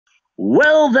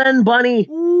Well then, Bunny.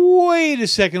 Wait a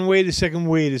second, wait a second,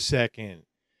 wait a second.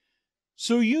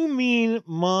 So you mean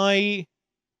my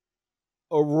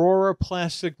Aurora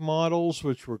plastic models,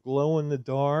 which were glow in the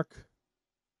dark,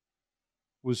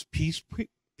 was priest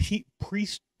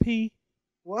pea?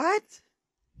 What?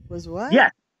 Was what?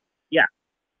 Yeah, yeah,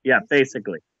 yeah.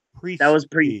 Basically, Priest that was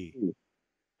priest pea. P.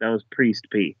 That was priest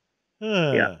P.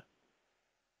 Huh.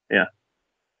 Yeah.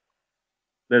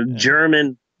 The Yeah.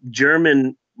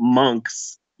 German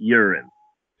monks' urine.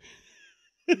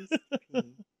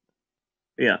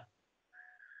 Yeah.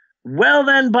 Well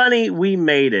then, Bunny, we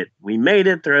made it. We made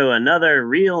it through another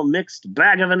real mixed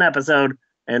bag of an episode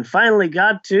and finally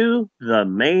got to the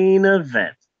main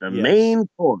event, the Yes. main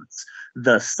course,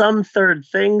 the some third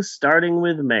thing starting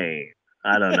with main.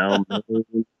 I don't know.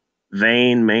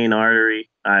 Main artery.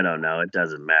 I don't know. It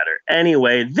doesn't matter.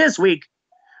 Anyway, this week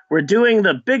we're doing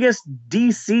the biggest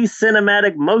DC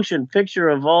cinematic motion picture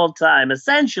of all time.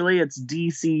 Essentially, it's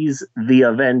DC's The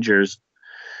Avengers.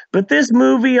 But this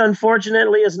movie,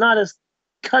 unfortunately, is not as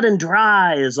cut and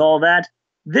dry as all that.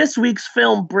 This week's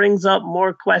film brings up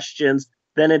more questions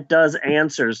than it does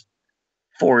answers.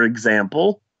 For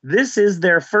example, this is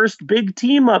their first big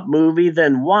team up movie,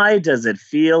 then why does it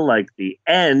feel like the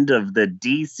end of the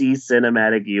DC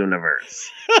cinematic universe?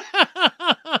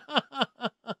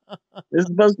 This is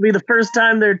supposed to be the first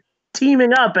time they're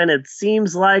teaming up, and it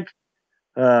seems like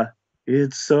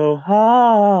it's so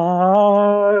hard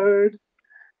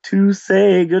to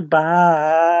say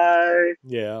goodbye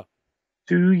Yeah.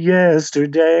 to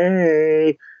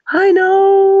yesterday. High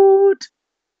note.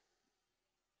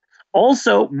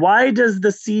 Also, why does the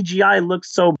CGI look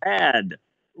so bad?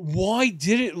 Why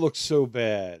did it look so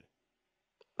bad?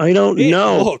 I don't It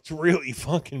know. looked really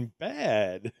fucking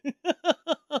bad.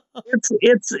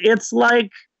 It's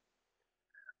like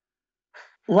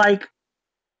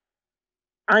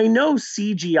I know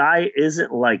CGI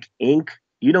isn't like ink.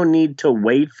 You don't need to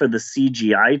wait for the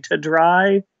CGI to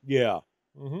dry, Yeah.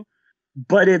 Mm-hmm.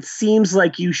 but it seems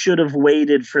like you should have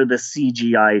waited for the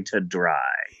CGI to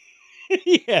dry.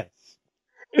 Yes.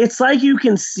 It's like you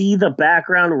can see the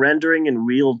background rendering in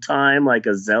real time, like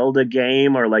a Zelda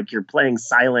game, or like you're playing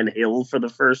Silent Hill for the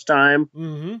first time.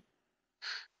 Mm-hmm.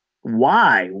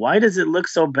 Why? Why does it look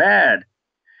so bad?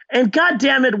 And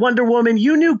goddamn it, Wonder Woman,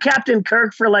 you knew Captain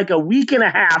Kirk for like a week and a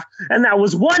half, and that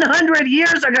was 100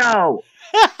 years ago.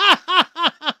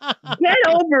 Get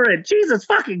over it, Jesus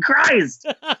fucking Christ!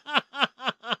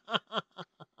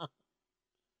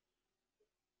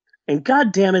 And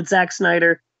goddamn it, Zack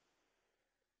Snyder.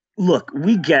 Look,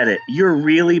 we get it. You're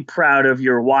really proud of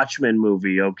your Watchmen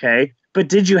movie, okay? But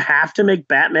did you have to make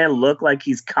Batman look like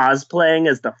he's cosplaying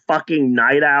as the fucking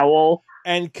Night Owl?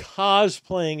 And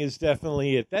cosplaying is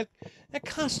definitely it. That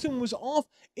costume was off.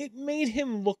 It made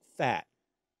him look fat.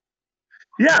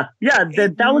 Yeah.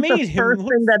 That was the first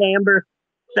thing that Amber.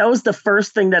 That was the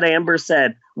first thing that Amber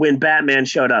said when Batman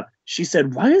showed up. She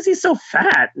said, "Why is he so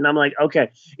fat?" And I'm like, "Okay,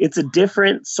 it's a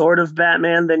different sort of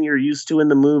Batman than you're used to in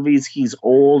the movies. He's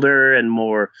older and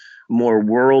more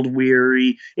world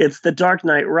weary. It's The Dark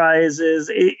Knight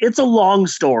Rises. It's a long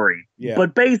story,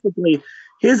 but basically,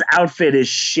 his outfit is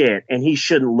shit, and he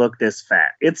shouldn't look this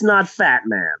fat. It's not Fat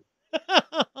Man."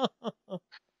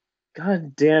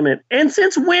 God damn it. And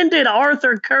since when did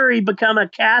Arthur Curry become a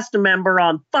cast member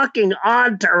on fucking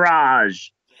Entourage?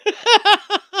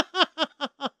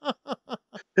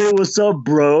 Hey, what's up,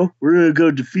 bro? We're gonna go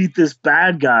defeat this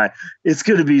bad guy. It's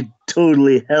gonna be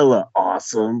totally hella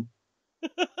awesome.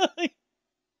 Like,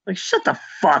 shut the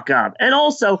fuck up. And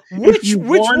also, which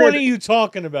one are you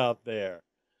talking about there?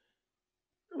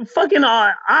 Fucking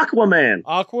Aquaman.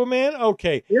 Aquaman?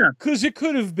 Okay. Yeah. Because it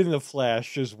could have been the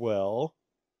Flash as well.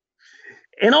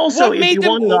 And also, what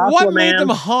made them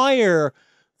hire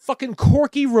fucking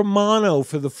Corky Romano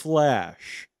for the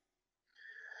Flash?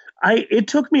 It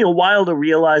took me a while to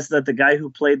realize that the guy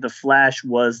who played the Flash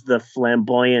was the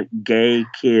flamboyant gay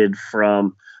kid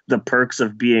from The Perks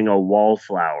of Being a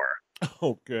Wallflower.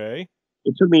 Okay.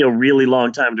 It took me a really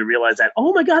long time to realize that.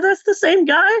 Oh my God, that's the same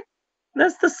guy?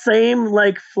 That's the same,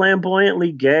 like,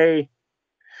 flamboyantly gay.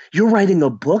 You're writing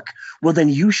a book? Well, then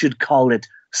you should call it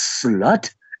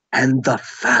Slut and the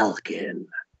Falcon.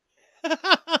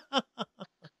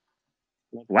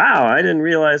 Wow, I didn't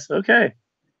realize. Okay.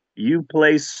 You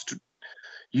play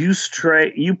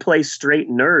straight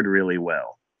nerd really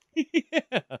well.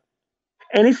 Yeah.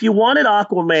 And if you wanted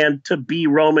Aquaman to be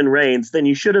Roman Reigns, then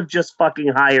you should have just fucking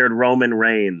hired Roman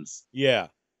Reigns. Yeah.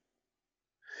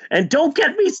 And don't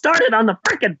get me started on the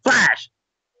freaking Flash,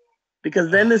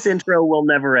 because then this intro will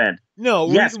never end. No,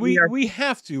 we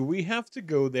have to. We have to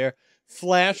go there.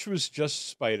 Flash was just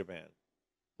Spider-Man.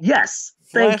 Yes,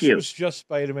 thank Flash you. was just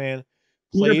Spider-Man,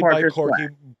 Peter played by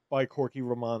Parker's Corky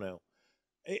Romano.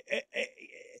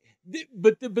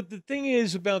 But the thing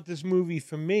is about this movie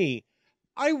for me,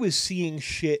 I was seeing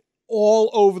shit all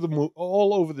over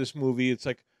all over this movie. It's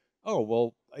like, oh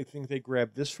well, I think they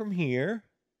grabbed this from here,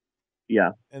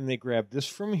 Yeah. and they grabbed this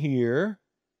from here,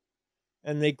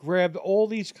 and they grabbed all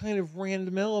these kind of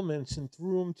random elements and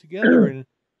threw them together, and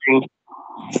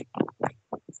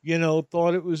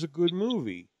thought it was a good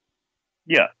movie.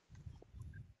 Yeah.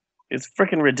 It's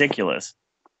freaking ridiculous.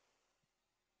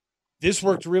 This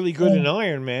worked really good in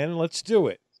Iron Man. Let's do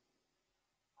it.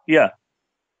 Yeah.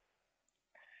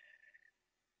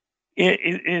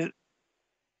 It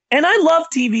and I love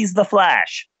TV's The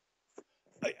Flash.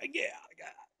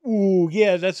 Yeah. Ooh,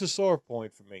 yeah, that's a sore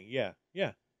point for me. Yeah.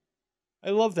 I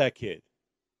love that kid.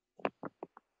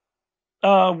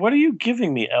 What are you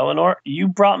giving me, Eleanor? You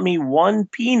brought me one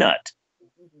peanut.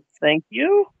 Thank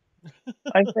you,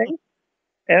 I think.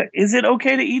 Is it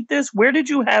okay to eat this? Where did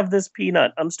you have this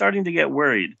peanut? I'm starting to get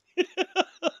worried.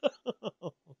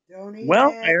 Don't eat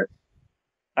Well, it.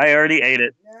 I already ate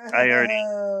it.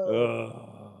 No.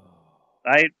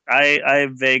 I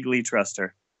vaguely trust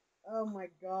her. Oh my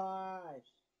gosh.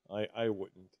 I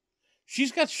wouldn't.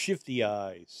 She's got shifty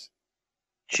eyes.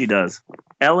 She does.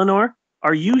 Eleanor,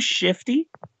 are you shifty?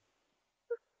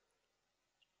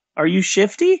 Are you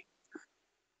shifty?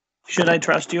 Should I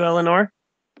trust you, Eleanor?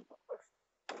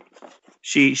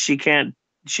 She can't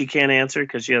answer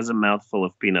because she has a mouthful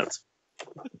of peanuts.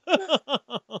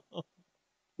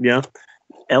 Yeah.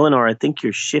 Eleanor, I think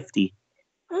you're shifty.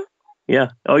 Yeah.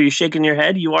 Oh, you shaking your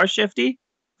head? You are shifty?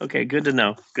 Okay, good to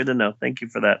know. Good to know. Thank you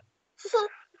for that.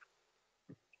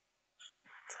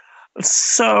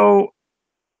 So,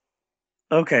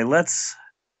 okay, let's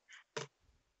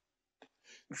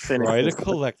finish. Try to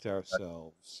collect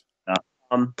ourselves.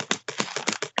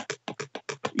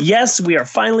 Yes, we are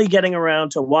finally getting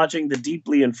around to watching the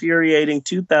deeply infuriating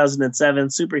 2007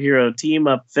 superhero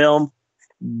team-up film,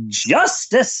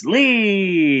 Justice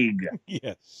League.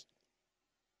 Yes.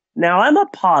 Now, I'm a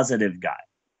positive guy.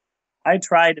 I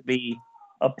try to be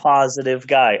a positive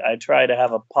guy. I try to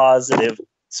have a positive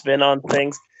spin on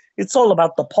things. It's all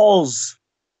about the pulse.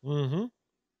 Mm-hmm.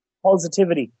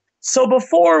 Positivity. So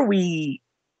before we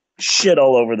shit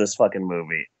all over this fucking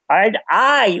movie,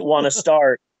 I want to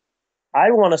start.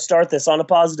 I want to start this on a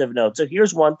positive note. So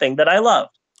here's one thing that I loved.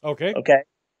 Okay.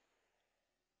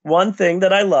 One thing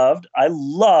that I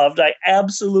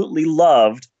absolutely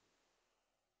loved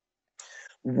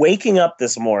waking up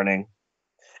this morning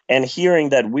and hearing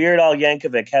that Weird Al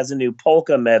Yankovic has a new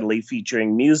polka medley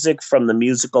featuring music from the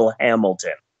musical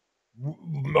Hamilton.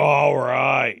 All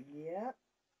right. Yep.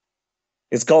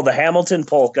 It's called the Hamilton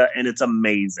Polka, and it's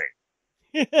amazing.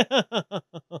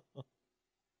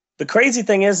 The crazy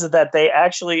thing is that they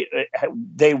actually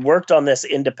they worked on this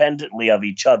independently of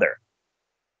each other.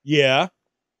 Yeah.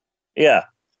 Yeah.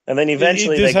 And then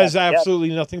eventually this has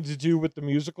absolutely nothing to do with the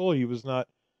musical. He was not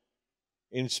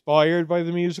inspired by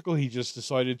the musical. He just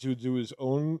decided to do his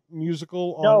own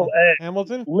musical on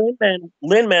Hamilton.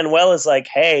 Lin-Manuel is like,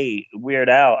 hey, Weird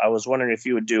Al, I was wondering if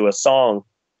you would do a song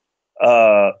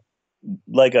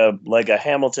like a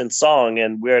Hamilton song.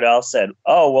 And Weird Al said,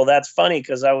 oh, well, that's funny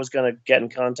because I was going to get in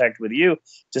contact with you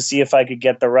to see if I could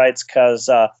get the rights because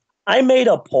I made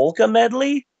a polka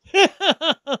medley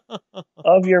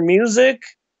of your music.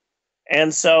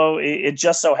 And so it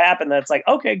just so happened that it's like,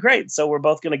 okay, great. So we're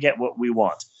both going to get what we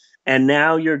want. And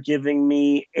now you're giving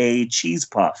me a cheese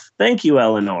puff. Thank you,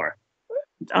 Eleanor.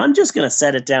 I'm just going to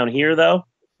set it down here, though.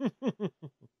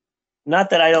 Not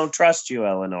that I don't trust you,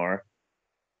 Eleanor.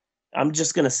 I'm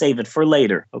just going to save it for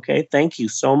later. Okay. Thank you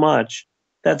so much.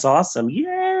 That's awesome.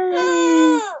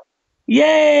 Yay.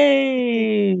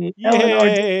 Yay.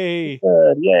 Eleanor did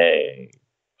good. Yay.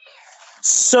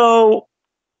 So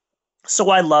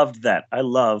I loved that. I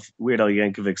love Weird Al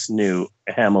Yankovic's new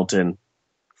Hamilton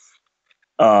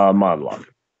monologue,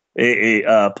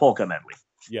 a polka medley.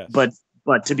 Yes.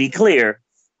 But to be clear,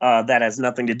 that has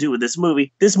nothing to do with this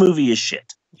movie. This movie is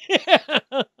shit.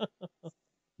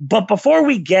 But before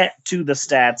we get to the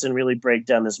stats and really break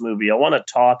down this movie, I want to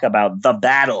talk about the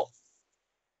battle.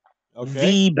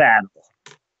 Okay. The battle.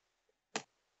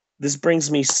 This brings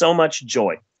me so much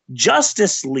joy.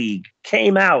 Justice League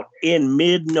came out in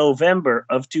mid-November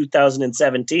of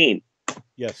 2017.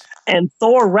 Yes. And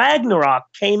Thor Ragnarok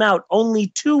came out only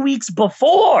 2 weeks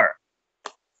before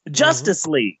Justice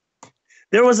League.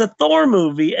 There was a Thor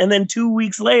movie, and then 2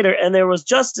 weeks later, and there was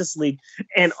Justice League.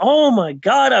 And oh my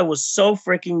God, I was so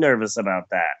freaking nervous about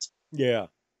that. Yeah.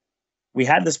 We've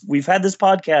had this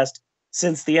podcast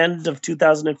since the end of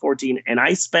 2014, and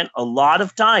I spent a lot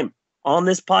of time on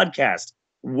this podcast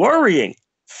worrying,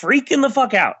 freaking the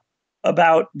fuck out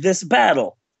about this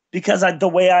battle, because the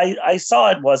way I saw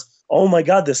it was, oh my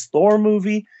God, this Thor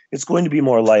movie, it's going to be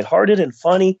more lighthearted and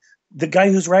funny. The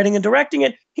guy who's writing and directing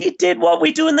it, he did What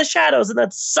We Do in the Shadows, and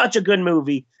that's such a good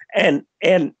movie. And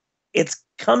it's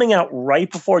coming out right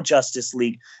before Justice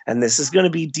League, and this is going to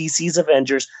be DC's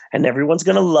Avengers, and everyone's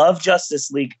going to love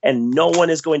Justice League, and no one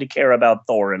is going to care about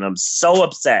Thor, and I'm so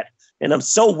upset, and I'm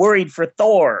so worried for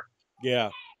Thor. Yeah.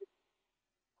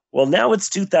 Well, now it's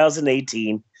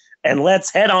 2018, and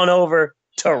let's head on over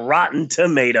to Rotten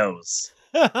Tomatoes.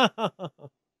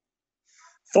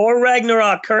 Thor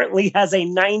Ragnarok currently has a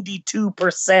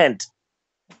 92%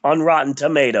 on Rotten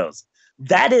Tomatoes.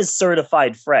 That is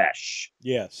certified fresh.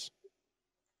 Yes.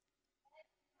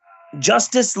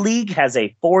 Justice League has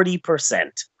a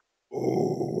 40%.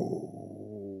 Oh.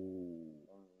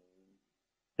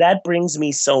 That brings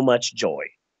me so much joy.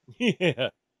 Yeah.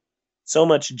 So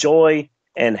much joy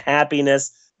and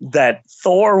happiness that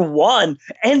Thor won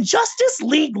and Justice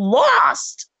League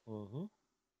lost. Mm-hmm.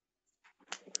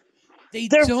 They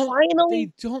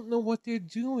don't know what they're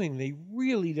doing. They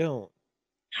really don't.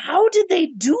 How did they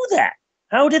do that?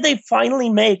 How did they finally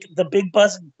make the big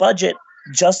budget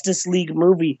Justice League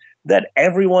movie that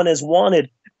everyone has wanted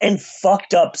and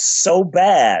fucked up so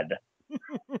bad?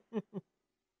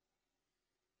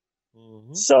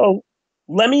 Mm-hmm. So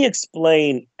let me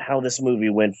explain how this movie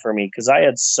went for me, because I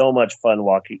had so much fun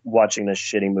watching this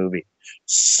shitty movie.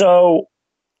 So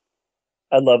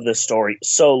I love this story.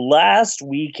 So last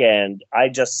weekend, I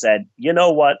just said, you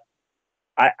know what?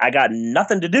 I got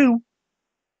nothing to do.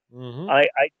 Mm-hmm. I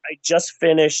just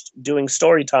finished doing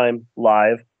story time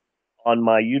live on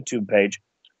my YouTube page.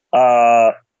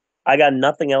 I got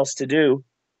nothing else to do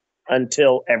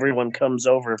until everyone comes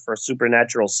over for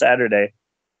Supernatural Saturday.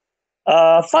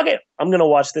 Fuck it. I'm going to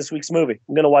watch this week's movie.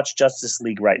 I'm going to watch Justice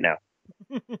League right now.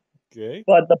 Okay.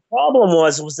 But the problem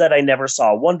was that I never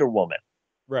saw Wonder Woman.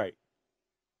 Right.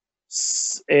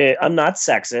 I'm not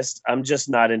sexist. I'm just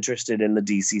not interested in the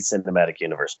DC cinematic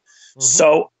universe. Mm-hmm.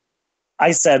 So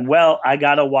I said, well, I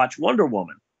got to watch Wonder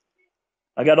Woman.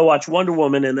 And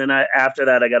then after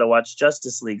that, I got to watch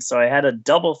Justice League. So I had a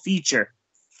double feature.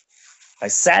 I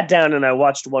sat down and I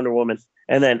watched Wonder Woman.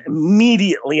 And then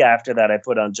immediately after that, I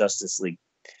put on Justice League.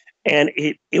 And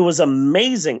it was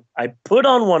amazing. I put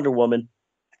on Wonder Woman,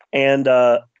 and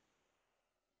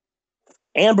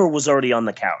Amber was already on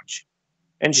the couch.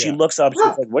 And she looks up, she's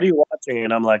like, what are you watching?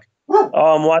 And I'm like,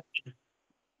 oh,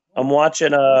 I'm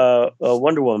watching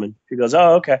Wonder Woman. She goes,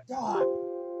 oh, okay.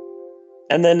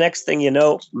 And then next thing you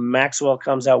know, Maxwell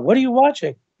comes out. What are you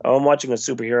watching? Oh, I'm watching a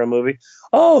superhero movie.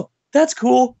 Oh, that's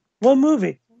cool. What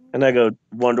movie? And I go,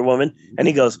 Wonder Woman. And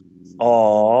he goes,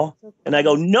 aw. And I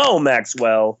go, no,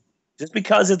 Maxwell. Just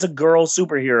because it's a girl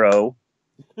superhero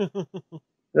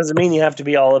doesn't mean you have to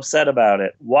be all upset about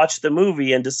it. Watch the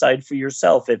movie and decide for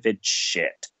yourself if it's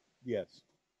shit. Yes.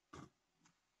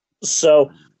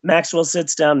 So Maxwell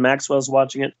sits down. Maxwell's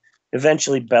watching it.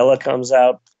 Eventually, Bella comes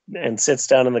out and sits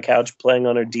down on the couch playing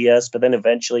on her DS. But then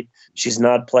eventually, she's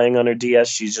not playing on her DS.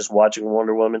 She's just watching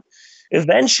Wonder Woman.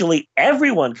 Eventually,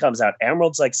 everyone comes out.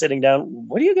 Emerald's like sitting down.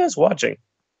 What are you guys watching?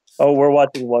 Oh, we're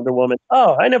watching Wonder Woman.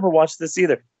 Oh, I never watched this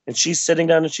either. And she's sitting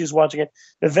down and she's watching it.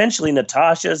 Eventually,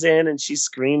 Natasha's in and she's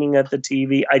screaming at the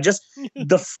TV.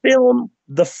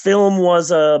 The film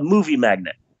was a movie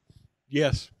magnet.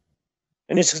 Yes.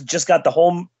 And it's just got the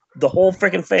whole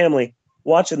freaking family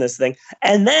watching this thing.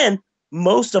 And then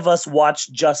most of us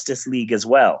watched Justice League as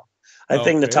well. I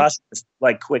think Natasha was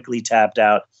like quickly tapped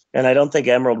out. And I don't think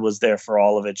Emerald was there for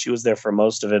all of it. She was there for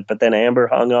most of it. But then Amber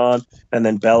hung on, and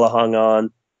then Bella hung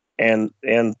on. And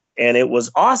it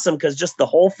was awesome because just the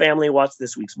whole family watched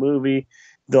this week's movie.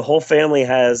 The whole family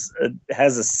has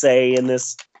a say in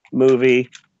this movie.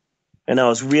 And I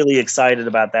was really excited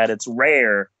about that. It's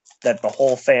rare that the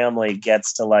whole family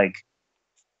gets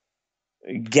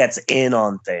in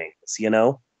on things, you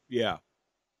know? Yeah.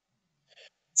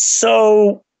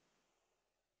 So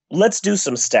let's do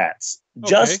some stats. Okay.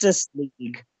 Justice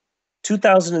League,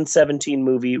 2017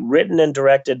 movie, written and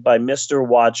directed by Mr.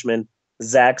 Watchmen,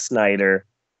 Zack Snyder.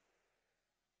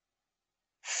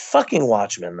 Fucking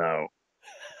Watchmen, though.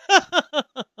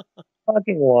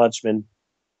 Fucking Watchmen.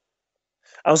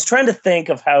 I was trying to think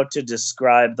of how to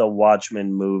describe the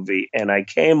Watchmen movie, and I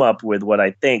came up with what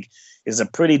I think is a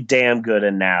pretty damn good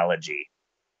analogy.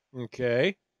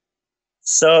 Okay.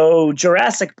 So,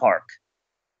 Jurassic Park.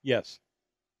 Yes.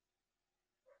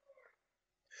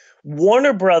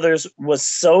 Warner Brothers was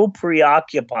so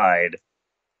preoccupied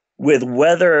with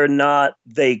whether or not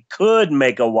they could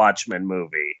make a Watchmen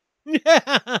movie.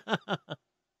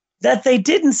 That they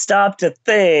didn't stop to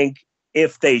think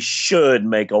if they should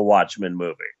make a Watchmen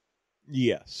movie.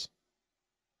 Yes.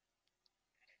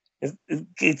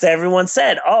 It's everyone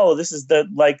said, "Oh, this is the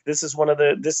this is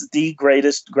the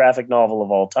greatest graphic novel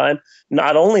of all time."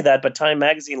 Not only that, but Time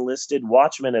Magazine listed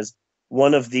Watchmen as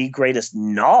one of the greatest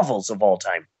novels of all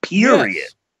time. Period.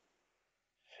 Yes.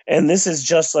 And this is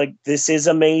just like, this is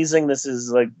amazing. This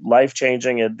is like life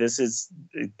changing, and this is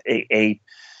a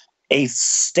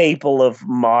staple of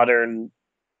modern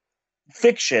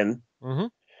fiction. Mm-hmm.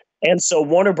 And so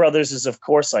Warner Brothers is, of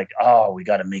course, like, "Oh, we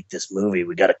got to make this movie.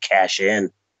 We got to cash in.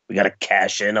 We got to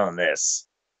cash in on this."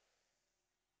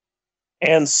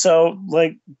 And so,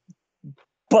 like,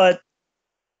 but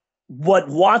what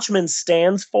Watchmen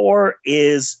stands for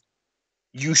is,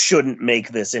 you shouldn't make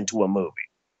this into a movie.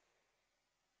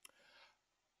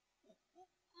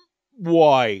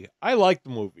 Why? I like the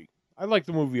movie. I like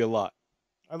the movie a lot.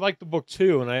 I like the book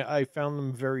too, and I found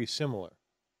them very similar.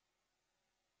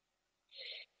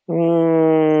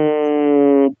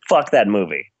 Fuck that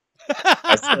movie.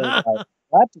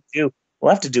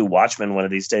 We'll have to do Watchmen one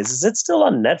of these days. Is it still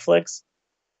on Netflix?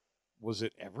 Was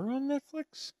it ever on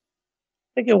Netflix?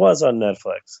 I think it was on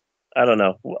Netflix. I don't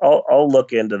know. I'll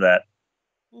look into that.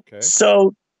 Okay.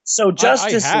 So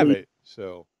Justice I have League. it.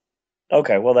 So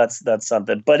okay, well that's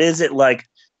something. But is it like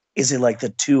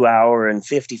the 2 hour and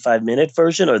 55-minute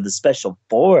version, or the special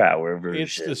 4 hour version?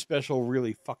 It's the special,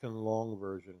 really fucking long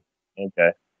version.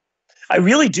 Okay. I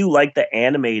really do like the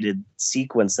animated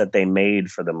sequence that they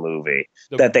made for the movie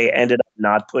that they ended up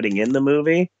not putting in the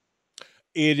movie.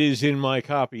 It is in my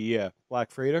copy, yeah.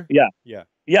 Black Freighter? Yeah,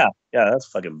 that's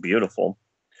fucking beautiful.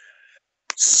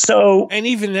 So, and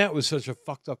even that was such a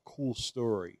fucked up cool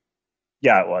story.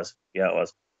 Yeah, it was.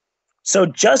 So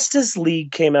Justice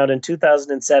League came out in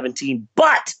 2017,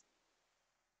 but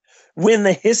when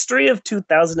the history of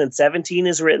 2017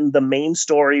 is written, the main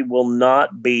story will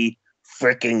not be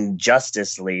freaking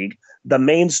Justice League. The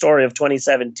main story of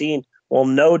 2017 will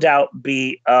no doubt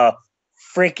be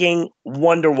freaking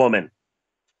Wonder Woman.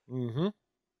 Mm-hmm.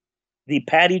 The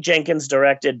Patty Jenkins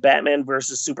directed Batman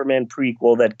vs. Superman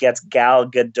prequel that gets Gal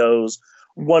Gadot's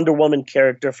Wonder Woman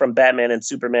character from Batman and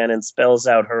Superman and spells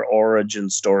out her origin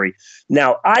story.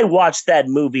 Now, I watched that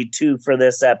movie too for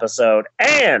this episode,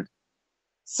 and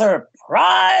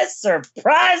surprise,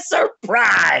 surprise,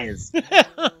 surprise!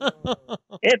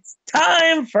 It's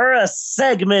time for a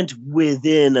segment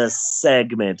within a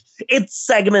segment. It's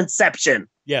segmentception.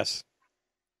 Yes.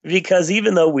 Because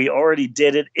even though we already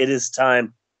did it, it is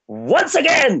time once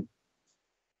again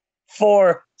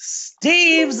for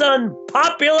Steve's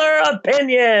Unpopular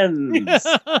Opinions.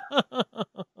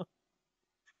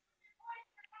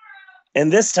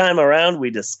 And this time around,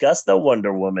 we discuss the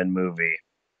Wonder Woman movie.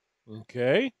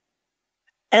 Okay.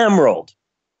 Emerald,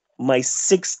 my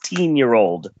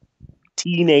 16-year-old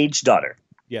teenage daughter,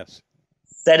 yes,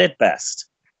 said it best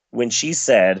when she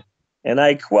said, and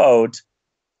I quote,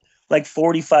 like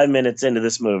 45 minutes into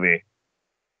this movie,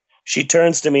 she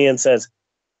turns to me and says,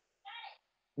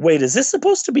 "Wait, is this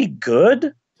supposed to be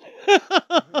good?"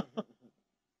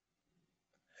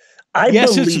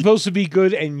 Yes, it's supposed to be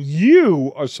good, and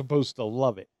you are supposed to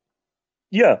love it.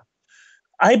 Yeah.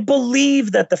 I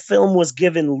believe that the film was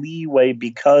given leeway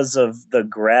because of the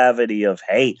gravity of,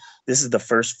 hey, this is the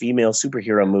first female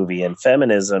superhero movie, and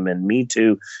feminism and Me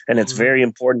Too, and it's very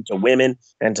important to women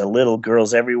and to little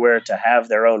girls everywhere to have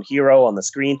their own hero on the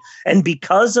screen. And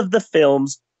because of the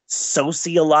film's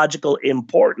sociological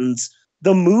importance,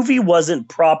 the movie wasn't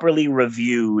properly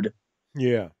reviewed.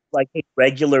 Yeah. Like a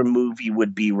regular movie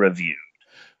would be reviewed.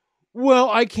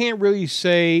 Well, I can't really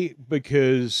say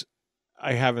because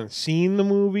I haven't seen the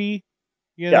movie,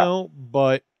 you know,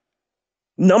 but...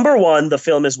 Number one, the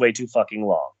film is way too fucking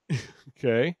long.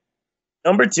 Okay.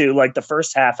 Number two, like the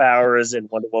first half hour is in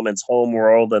Wonder Woman's home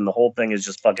world and the whole thing is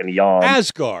just fucking yawn.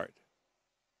 Asgard.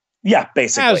 Yeah,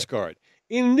 basically. Asgard.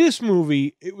 In this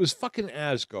movie, it was fucking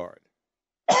Asgard.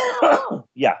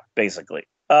 Yeah, basically.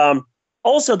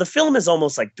 Also, the film is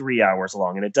almost like 3 hours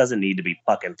long, and it doesn't need to be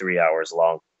fucking 3 hours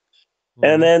long.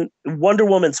 And then Wonder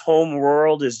Woman's home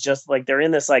world is just like they're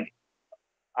in this like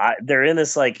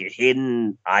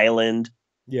hidden island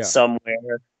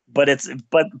somewhere. But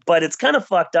it's kind of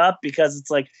fucked up because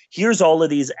it's like, here's all of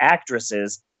these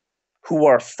actresses who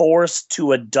are forced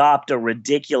to adopt a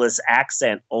ridiculous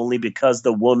accent only because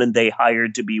the woman they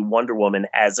hired to be Wonder Woman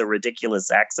has a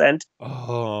ridiculous accent.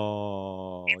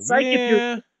 Oh, it's like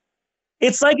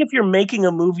if you're making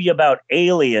a movie about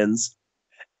aliens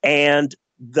and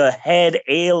the head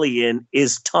alien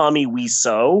is Tommy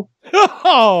Wiseau,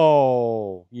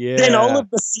 Oh, yeah. then all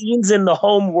of the scenes in the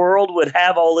home world would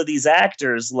have all of these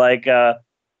actors like that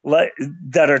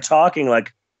are talking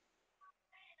like,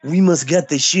 "We must get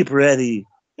the ship ready."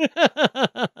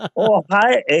 Oh,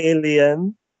 hi,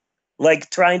 alien. Like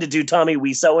trying to do Tommy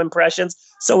Wiseau impressions.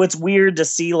 So it's weird to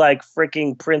see like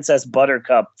freaking Princess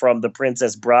Buttercup from The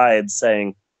Princess Bride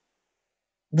saying,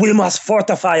 "We must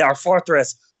fortify our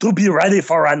fortress to be ready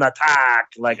for an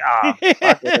attack." Like,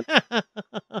 fuck it.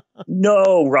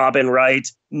 No, Robin Wright.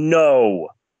 No.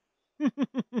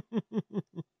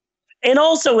 And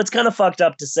also, it's kind of fucked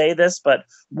up to say this, but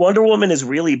Wonder Woman is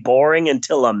really boring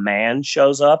until a man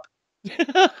shows up.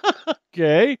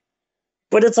 Okay.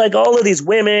 But it's like all of these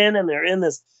women, and they're in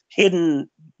this hidden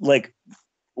like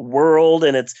world,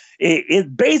 and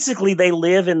it basically they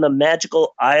live in the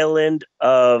magical island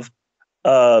of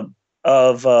they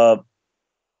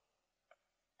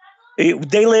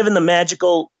live in the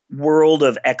magical world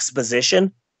of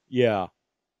exposition. Yeah.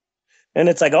 And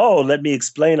it's like, oh, let me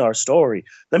explain our story.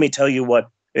 Let me tell you what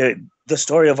the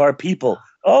story of our people.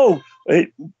 Oh,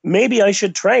 maybe I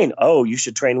should train. Oh, you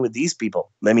should train with these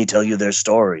people. Let me tell you their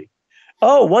story.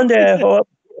 Oh, one day I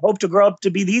hope to grow up to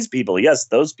be these people. Yes,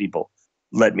 those people.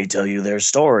 Let me tell you their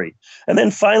story. And then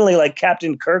finally, like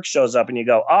Captain Kirk shows up and you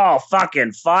go, oh,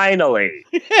 fucking finally.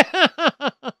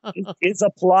 Is a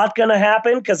plot going to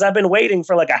happen? Because I've been waiting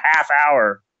for like a half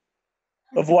hour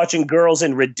of watching girls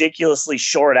in ridiculously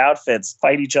short outfits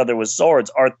fight each other with swords.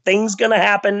 Are things going to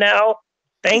happen now?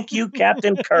 Thank you,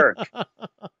 Captain Kirk.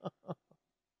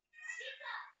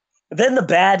 Then the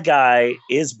bad guy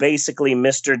is basically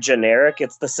Mr. Generic.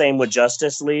 It's the same with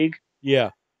Justice League.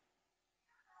 Yeah.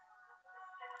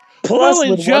 Plus,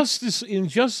 well, in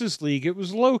Justice League, it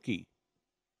was Loki.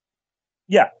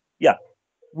 Yeah.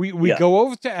 We go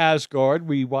over to Asgard.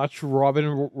 We watch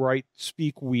Robin Wright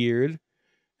speak weird,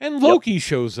 and Loki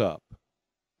shows up.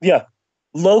 Yeah,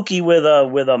 Loki with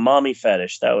a mommy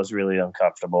fetish. That was really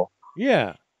uncomfortable.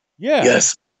 Yeah.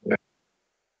 Yes.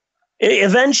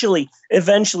 Eventually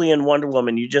in Wonder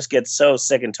Woman, you just get so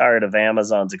sick and tired of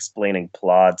Amazon's explaining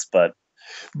plots, but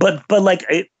like,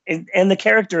 and the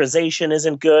characterization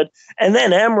isn't good. And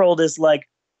then Emerald is like,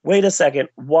 wait a second,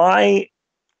 why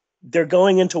they're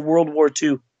going into World War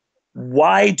II?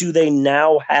 Why do they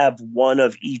now have one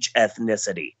of each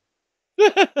ethnicity?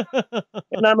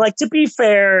 And I'm like, to be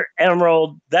fair,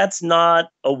 Emerald, that's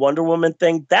not a Wonder Woman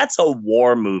thing. That's a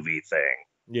war movie thing.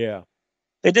 Yeah.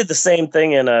 They did the same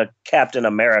thing in a Captain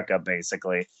America,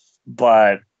 basically.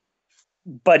 But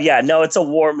yeah, no, it's a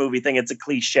war movie thing. It's a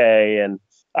cliche. And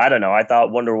I don't know. I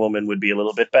thought Wonder Woman would be a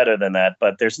little bit better than that,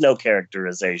 but there's no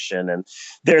characterization. And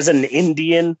there's an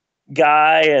Indian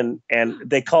guy and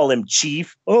they call him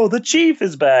Chief. Oh, the Chief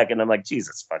is back. And I'm like,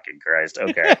 Jesus fucking Christ.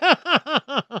 Okay.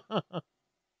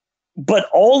 But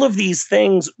all of these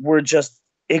things were just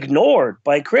ignored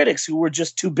by critics who were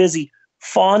just too busy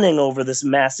fawning over this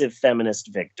massive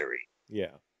feminist victory.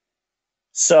 Yeah.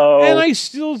 So, and I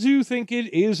still do think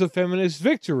it is a feminist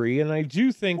victory, and I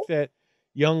do think that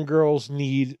young girls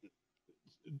need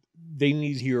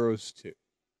heroes too.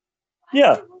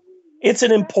 Yeah. It's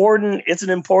an important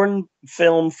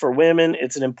film for women.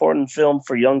 It's an important film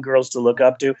for young girls to look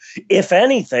up to. If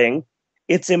anything,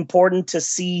 it's important to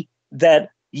see that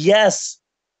yes,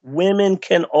 women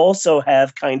can also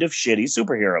have kind of shitty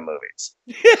superhero movies.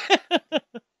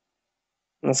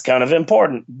 That's kind of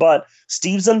important. But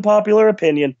Steve's unpopular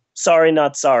opinion, sorry,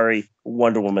 not sorry,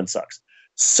 Wonder Woman sucks.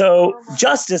 So,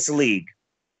 Justice League,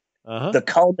 the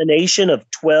culmination of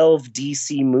 12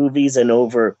 DC movies and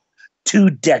over 2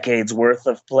 decades worth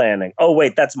of planning. Oh,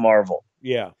 wait, that's Marvel.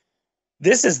 Yeah.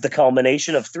 This is the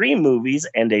culmination of 3 movies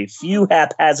and a few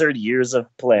haphazard years of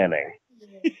planning.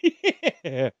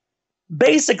 Yeah.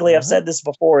 Basically, I've said this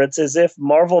before, it's as if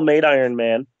Marvel made Iron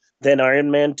Man, then Iron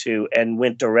Man 2, and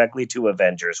went directly to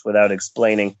Avengers without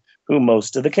explaining who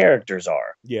most of the characters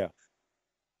are. Yeah.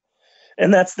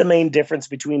 And that's the main difference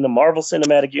between the Marvel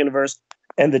Cinematic Universe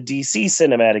and the DC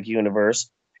Cinematic Universe,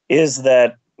 is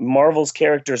that Marvel's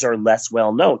characters are less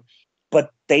well known,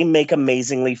 but they make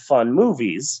amazingly fun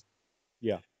movies.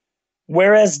 Yeah.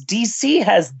 Whereas DC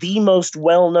has the most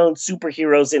well-known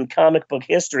superheroes in comic book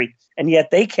history, and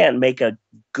yet they can't make a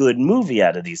good movie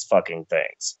out of these fucking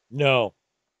things. No.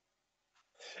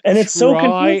 And it's so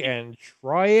confusing. And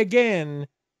try again.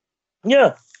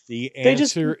 Yeah. The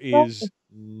answer is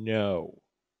no.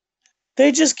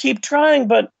 They just keep trying,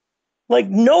 but like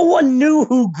no one knew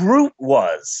who Groot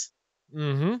was.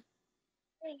 Mm-hmm.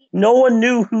 No one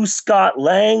knew who Scott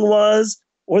Lang was,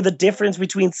 or the difference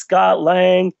between Scott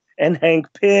Lang and Hank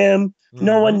Pym.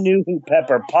 No one knew who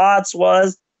Pepper Potts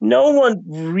was. No one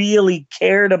really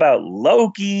cared about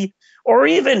Loki or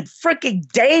even freaking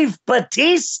Dave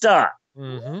Bautista.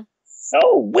 So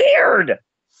weird.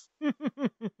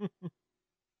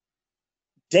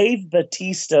 Dave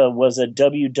Bautista was a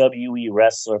WWE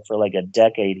wrestler for like a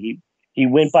decade. He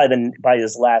went by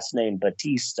his last name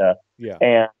Batista. Yeah.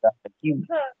 And he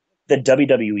the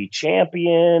WWE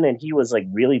champion, and he was like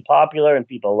really popular and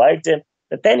people liked him.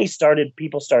 But then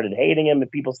people started hating him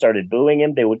and people started booing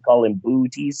him. They would call him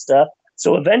Bootista.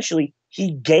 So eventually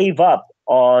he gave up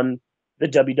on the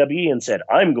WWE and said,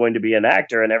 I'm going to be an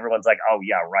actor. And everyone's like, oh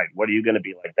yeah, right. What are you going to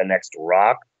be, like the next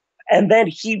Rock? And then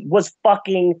he was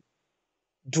fucking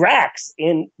Drax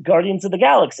in Guardians of the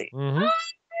Galaxy. Mm-hmm.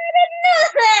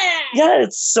 Yeah,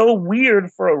 it's so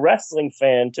weird for a wrestling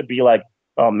fan to be like,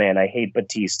 oh man, I hate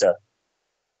Batista.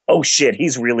 Oh shit,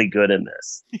 he's really good in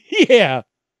this. Yeah.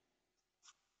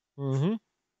 Mm-hmm.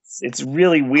 It's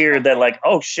really weird that like,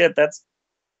 oh shit, that's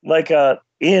like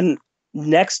in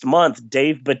next month,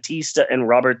 Dave Bautista and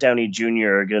Robert Downey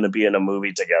Jr. are going to be in a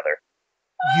movie together.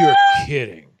 You're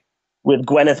kidding. With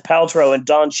Gwyneth Paltrow and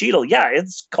Don Cheadle. Yeah,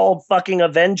 it's called fucking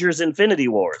Avengers Infinity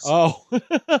Wars. Oh.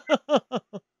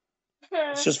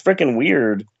 It's just freaking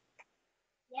weird.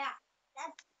 Yeah.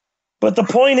 But the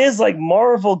point is, like,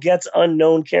 Marvel gets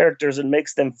unknown characters and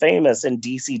makes them famous, and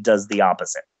DC does the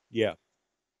opposite. Yeah.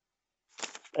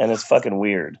 And it's fucking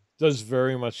weird. Does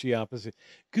very much the opposite.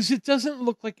 Because it doesn't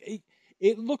look like...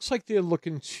 It looks like they're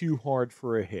looking too hard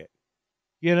for a hit.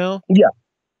 You know? Yeah.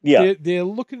 Yeah. They're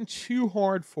looking too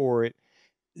hard for it.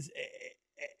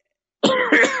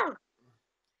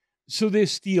 So they're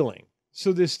stealing.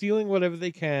 So they're stealing whatever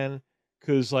they can,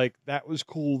 because like that was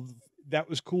cool. That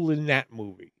was cool in that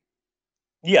movie.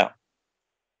 Yeah.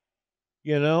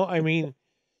 You know, I mean,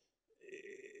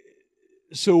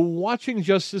 so watching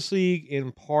Justice League,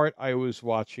 in part, I was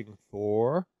watching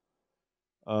Thor.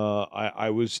 I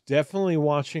was definitely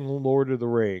watching Lord of the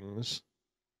Rings.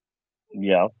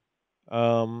 Yeah.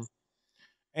 And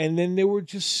then there were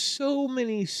just so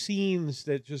many scenes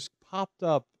that just popped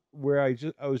up where I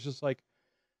was just like,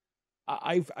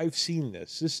 I've seen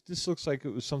this. This looks like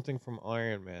it was something from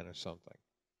Iron Man or something,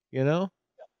 you know?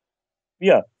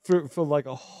 Yeah. For like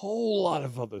a whole lot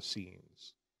of other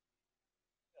scenes.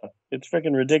 It's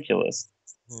freaking ridiculous.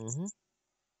 Mm-hmm.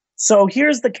 So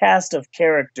here's the cast of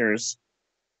characters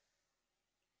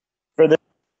for this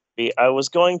movie. I was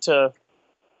going to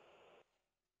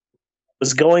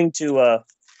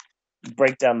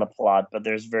break down the plot, but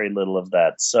there's very little of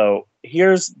that. So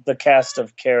here's the cast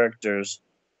of characters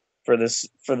for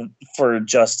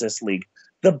Justice League.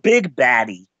 The big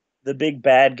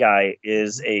bad guy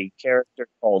is a character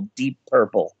called Deep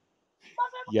Purple.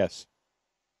 Yes.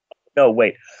 No,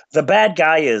 wait. The bad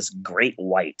guy is Great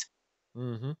White.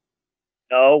 Mm-hmm.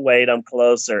 No, wait, I'm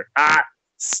closer.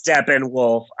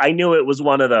 Steppenwolf. I knew it was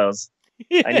one of those.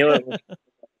 Yeah. I knew it was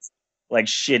like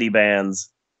shitty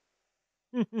bands.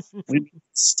 We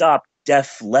stopped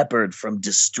Def Leppard from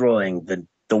destroying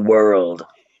the world.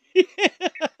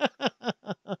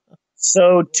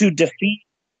 So to defeat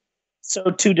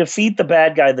the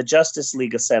bad guy, the Justice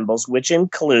League assembles, which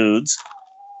includes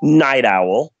Night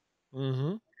Owl,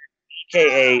 mm-hmm.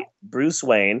 aka Bruce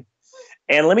Wayne.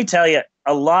 And let me tell you,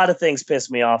 a lot of things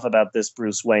piss me off about this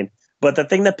Bruce Wayne. But the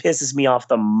thing that pisses me off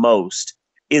the most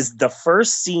is the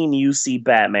first scene you see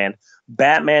Batman.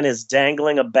 Batman is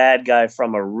dangling a bad guy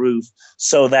from a roof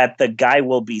so that the guy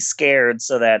will be scared,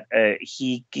 so that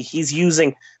he's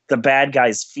using the bad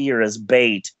guy's fear as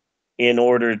bait in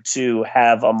order to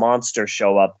have a monster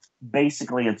show up.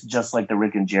 Basically, it's just like the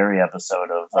Rick and Jerry episode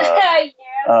of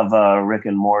Rick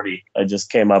and Morty. I just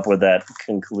came up with that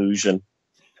conclusion.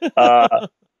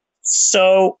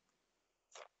 So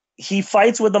he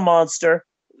fights with the monster.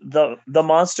 The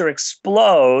monster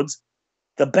explodes.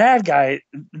 The bad guy,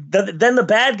 then the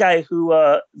bad guy who,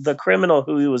 the criminal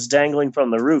who he was dangling from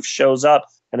the roof shows up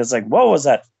and is like, what was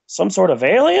that? Some sort of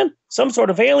alien? Some sort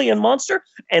of alien monster?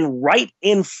 And right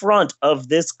in front of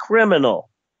this criminal,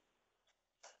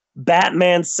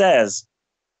 Batman says,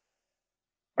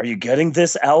 are you getting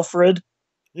this, Alfred?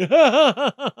 It's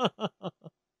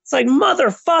like,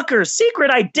 motherfucker, secret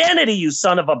identity, you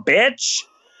son of a bitch.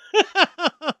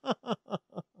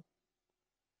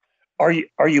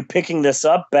 Are you picking this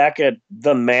up back at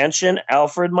the mansion,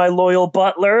 Alfred, my loyal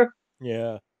butler?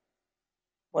 Yeah.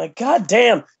 Like,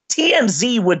 goddamn,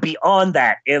 TMZ would be on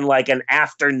that in like an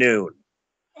afternoon.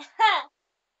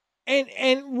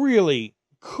 And really,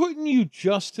 couldn't you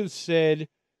just have said,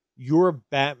 you're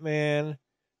Batman?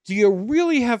 Do you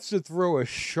really have to throw a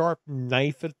sharp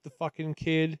knife at the fucking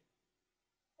kid?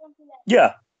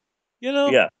 Yeah. You know?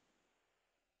 Yeah.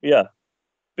 Yeah,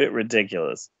 bit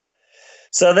ridiculous.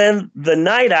 So then the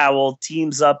Night Owl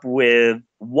teams up with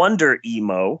Wonder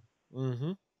Emo,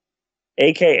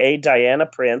 aka Diana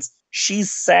Prince.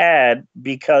 She's sad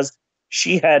because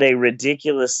she had a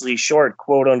ridiculously short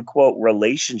quote unquote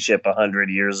relationship 100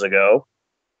 years ago.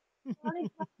 100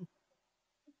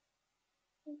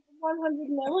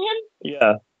 million?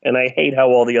 Yeah. And I hate how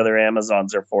all the other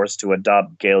Amazons are forced to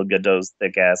adopt Gal Gadot's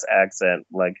thick ass accent.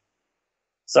 Like,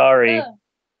 sorry.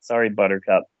 Sorry,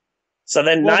 Buttercup. So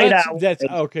then Night Owl. That's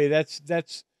okay. That's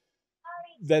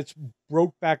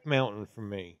Brokeback Mountain for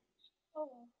me.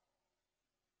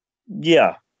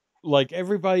 Yeah. Like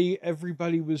everybody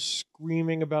was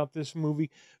screaming about this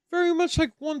movie, very much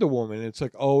like Wonder Woman. It's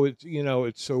like, oh, it's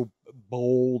it's so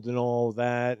bold and all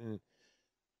that, and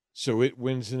so it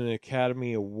wins an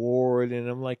Academy Award, and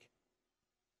I'm like,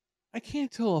 I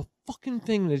can't tell a fucking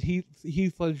thing that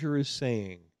Heath Ledger is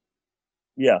saying.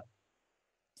 Yeah.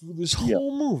 Through this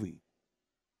whole movie.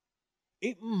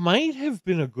 It might have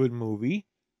been a good movie.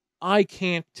 I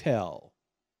can't tell.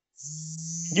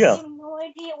 Yeah. I have no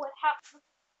idea what happened.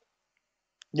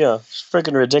 Yeah, it's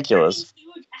freaking ridiculous.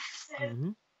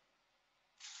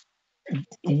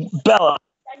 Bella.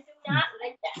 I do not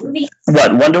like that movie.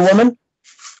 What, Wonder Woman?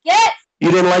 Yes. You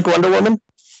didn't like Wonder Woman?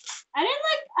 I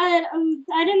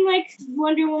didn't like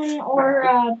Wonder Woman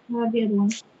or the other one.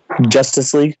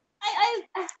 Justice League? I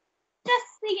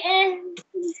Justice League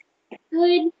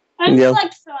good. I just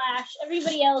like Flash.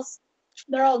 Everybody else,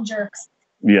 they're all jerks.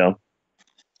 Yeah.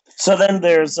 So then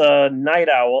there's Night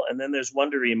Owl, and then there's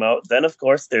Wonder Emo. Then, of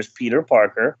course, there's Peter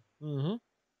Parker. Mm-hmm.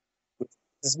 Which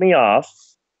pisses me off,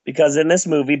 because in this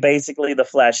movie, basically, the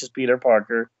Flash is Peter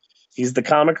Parker. He's the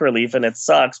comic relief, and it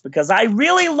sucks, because I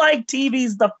really like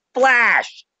TV's The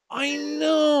Flash. I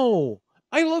know.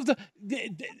 I love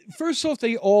first off,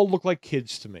 they all look like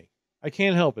kids to me. I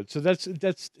can't help it. So that's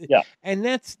yeah. And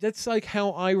that's like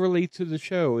how I relate to the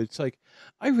show. It's like,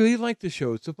 I really like the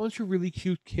show. It's a bunch of really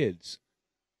cute kids.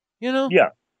 You know? Yeah.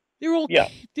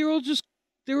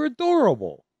 They're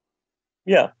adorable.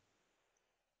 Yeah.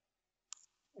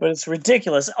 But it's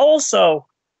ridiculous. Also,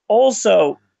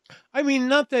 I mean,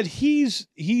 not that he's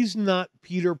not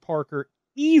Peter Parker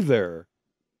either.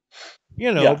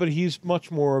 But he's much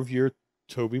more of your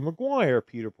Tobey Maguire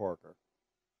Peter Parker.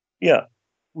 Yeah.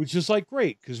 Which is like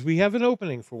great, because we have an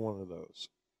opening for one of those.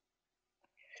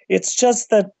 It's just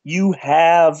that you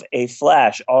have a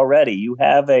Flash already. You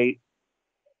have a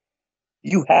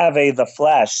The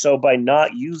Flash. So by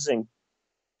not using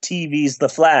TV's The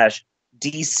Flash,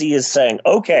 DC is saying,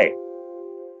 okay,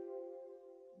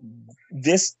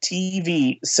 this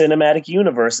TV cinematic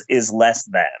universe is less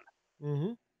than.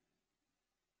 Mm-hmm.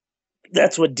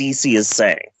 That's what DC is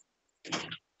saying.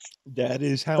 That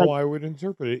is how I would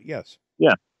interpret it, yes.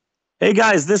 Yeah. Hey,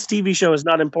 guys, this TV show is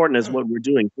not important as what we're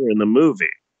doing here in the movie.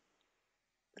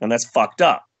 And that's fucked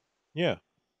up. Yeah.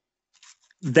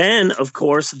 Then, of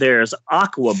course, there's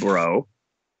Aqua Bro.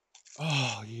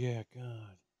 Oh, yeah,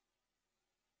 God.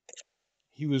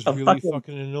 He was really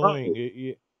fucking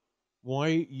annoying.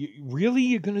 Why? Really?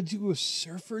 You're going to do a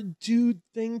surfer dude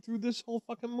thing through this whole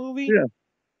fucking movie? Yeah.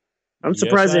 I'm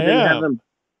surprised they didn't have him.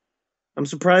 I'm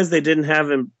surprised they didn't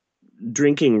have him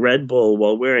drinking Red Bull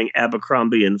while wearing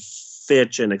Abercrombie and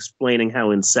Fitch and explaining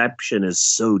how Inception is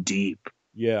so deep.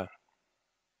 Yeah.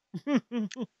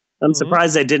 I'm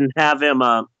surprised they didn't have him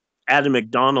at a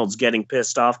McDonald's getting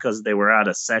pissed off because they were out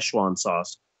of Szechuan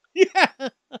sauce. Yeah.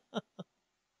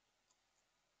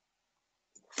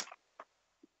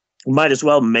 Might as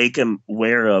well make him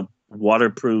wear a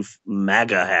waterproof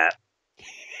MAGA hat.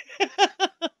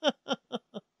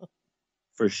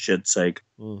 For shit's sake.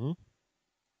 Mm-hmm.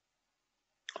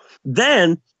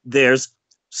 Then there's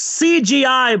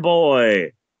CGI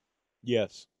Boy.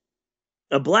 Yes.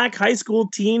 A black high school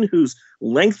teen whose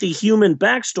lengthy human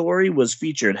backstory was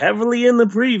featured heavily in the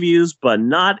previews, but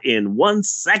not in 1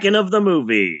 second of the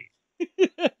movie.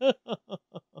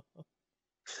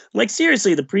 Like,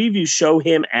 seriously, the previews show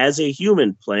him as a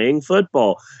human playing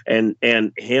football and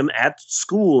him at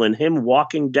school and him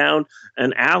walking down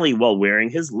an alley while wearing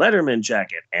his Letterman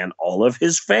jacket and all of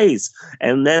his face.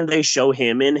 And then they show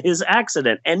him in his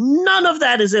accident. And none of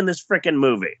that is in this freaking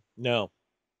movie. No.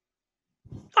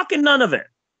 Fucking none of it.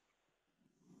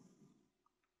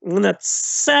 And that's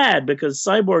sad because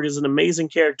Cyborg is an amazing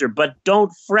character, but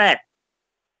don't fret.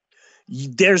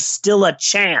 There's still a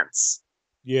chance.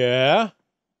 Yeah.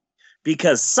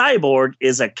 Because Cyborg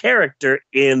is a character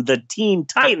in the Teen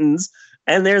Titans,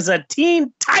 and there's a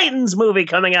Teen Titans movie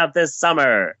coming out this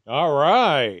summer. All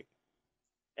right.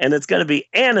 And it's going to be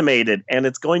animated, and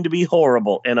it's going to be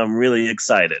horrible, and I'm really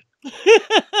excited.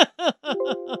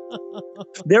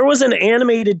 There was an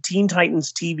animated Teen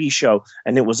Titans TV show,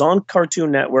 and it was on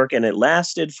Cartoon Network, and it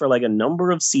lasted for like a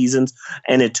number of seasons,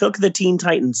 and it took the Teen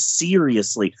Titans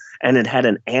seriously, and it had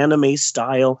an anime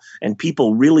style, and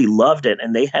people really loved it,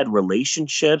 and they had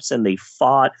relationships, and they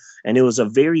fought, and it was a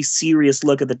very serious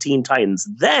look at the Teen Titans.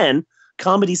 Then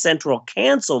Comedy Central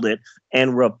canceled it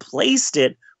and replaced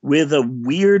it with a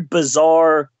weird,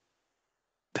 bizarre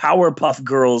Powerpuff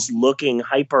Girls looking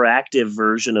hyperactive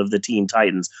version of the Teen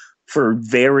Titans for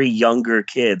very younger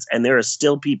kids. And there are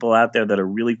still people out there that are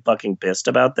really fucking pissed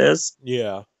about this.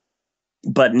 Yeah.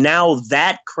 But now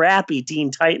that crappy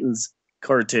Teen Titans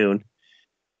cartoon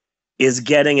is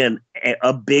getting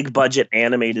a big budget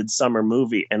animated summer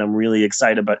movie. And I'm really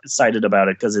excited about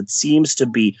it because it seems to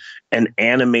be an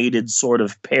animated sort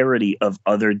of parody of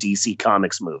other DC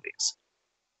Comics movies.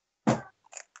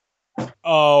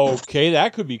 Okay,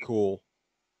 that could be cool.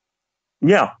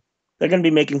 Yeah. They're going to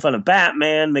be making fun of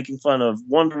Batman, making fun of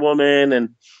Wonder Woman. And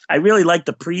I really like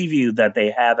the preview that they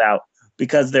have out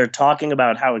because they're talking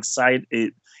about how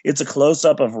excited it's a close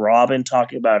up of Robin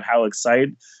talking about how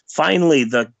excited finally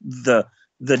the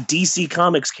DC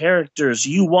Comics characters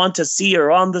you want to see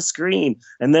are on the screen.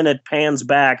 And then it pans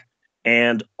back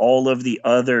and all of the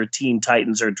other Teen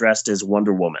Titans are dressed as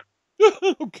Wonder Woman.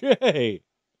 Okay.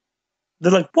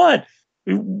 They're like, what?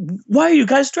 Why are you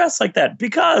guys dressed like that?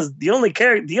 Because the only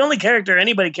character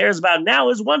anybody cares about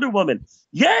now is Wonder Woman.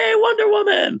 Yay, Wonder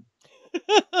Woman!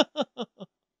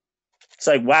 It's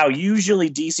like, wow, usually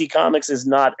DC Comics is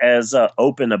not as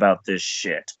open about this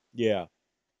shit. Yeah.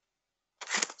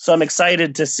 So I'm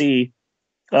excited to see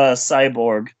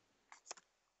Cyborg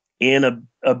in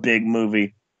a big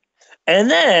movie.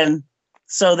 And then,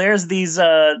 so there's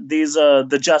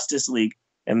the Justice League,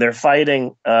 and they're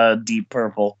fighting Deep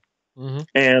Purple. Mm-hmm.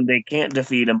 And they can't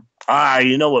defeat him.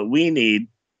 You know what we need?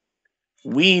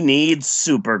 We need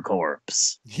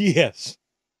Supercorps. Yes.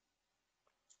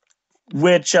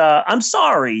 Which, I'm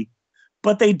sorry,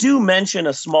 but they do mention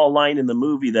a small line in the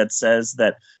movie that says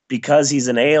that because he's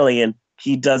an alien,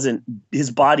 his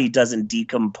body doesn't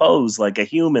decompose like a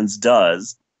human's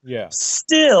does. Yeah.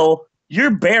 Still,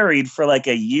 you're buried for like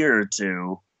a year or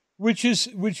two. Which is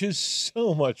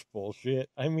so much bullshit.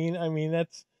 I mean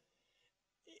that's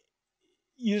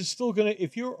you're still gonna,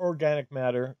 if you're organic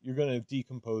matter, you're gonna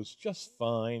decompose just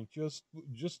fine,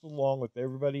 just along with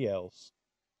everybody else.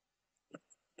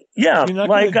 Yeah, you're not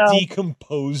gonna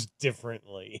decompose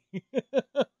differently.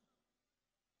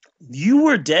 You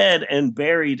were dead and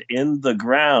buried in the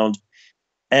ground,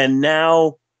 and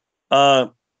now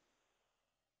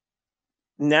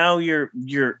you're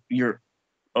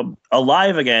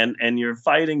alive again, and you're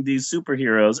fighting these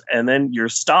superheroes, and then you're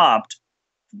stopped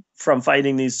from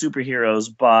fighting these superheroes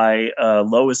by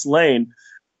Lois Lane,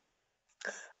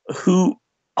 who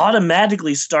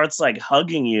automatically starts like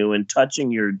hugging you and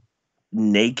touching your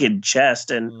naked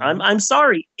chest. And I'm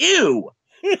sorry, ew.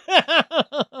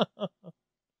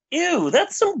 Ew,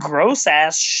 that's some gross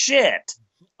ass shit.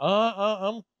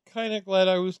 I'm kind of glad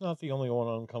I was not the only one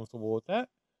uncomfortable with that.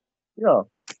 Yeah.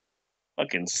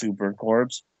 Fucking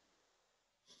Supercorps.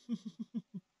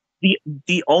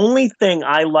 The only thing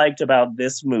I liked about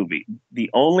this movie,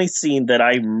 the only scene that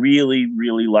I really,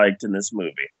 really liked in this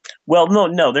movie. Well,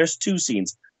 no, there's two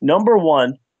scenes. Number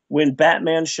one, when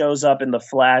Batman shows up in the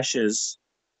Flash's,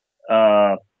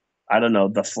 the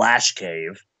Flash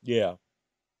cave. Yeah.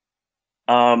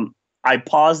 I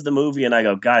paused the movie and I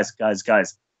go, guys,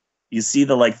 you see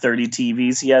the like 30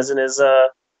 TVs he has in his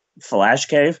Flash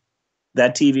cave?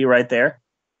 That TV right there?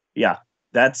 Yeah.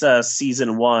 That's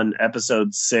season 1,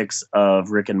 episode 6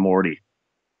 of Rick and Morty.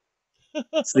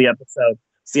 It's the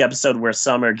episode where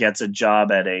Summer gets a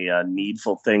job at a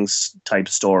Needful Things type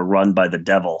store run by the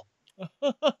devil.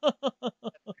 Rick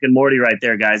and Morty right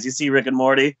there, guys. You see Rick and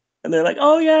Morty? And they're like,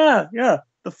 oh, yeah.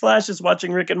 The Flash is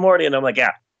watching Rick and Morty. And I'm like,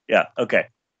 yeah, okay.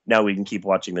 Now we can keep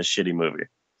watching this shitty movie.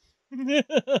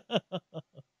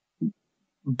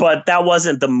 But that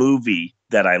wasn't the movie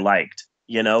that I liked.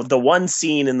 You know, the one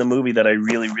scene in the movie that I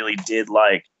really, really did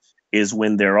like is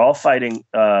when they're all fighting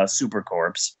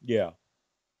Supercorps. Yeah.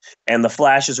 And the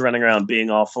Flash is running around being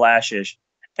all Flashish.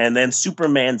 And then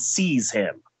Superman sees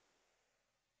him.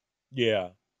 Yeah.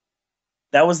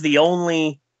 That was the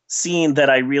only scene that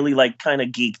I really like kind of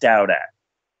geeked out at.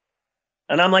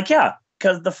 And I'm like, yeah,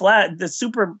 because the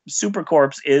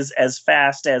Supercorps is as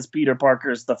fast as Peter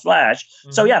Parker's the Flash.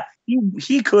 Mm-hmm. So yeah,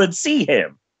 he could see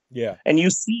him. Yeah. And you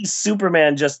see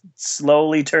Superman just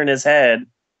slowly turn his head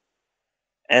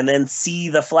and then see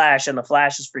the Flash, and the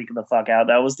Flash is freaking the fuck out.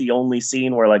 That was the only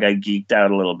scene where like I geeked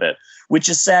out a little bit, which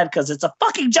is sad because it's a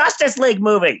fucking Justice League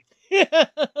movie.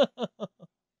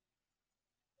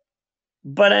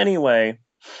 But anyway,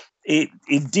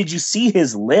 did you see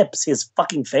his lips, his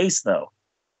fucking face, though?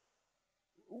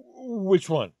 Which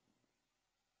one?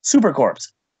 Supercorpse.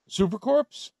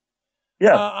 Supercorpse?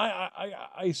 Yeah.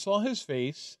 I saw his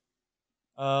face.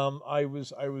 I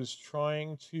was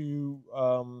trying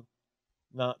to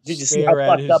not stare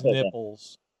at his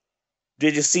nipples.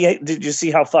 Did you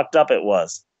see how fucked up it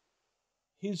was?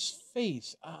 His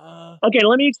face. Okay,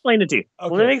 let me explain it to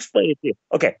you.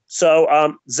 Okay,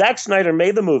 so Zack Snyder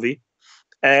made the movie,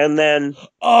 and then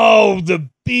the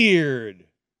beard.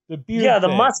 The beard. Yeah, the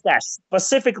mustache,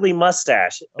 specifically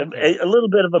mustache. Okay. A little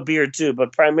bit of a beard too,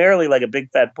 but primarily like a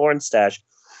big fat porn stash.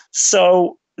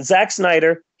 So Zack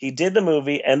Snyder, he did the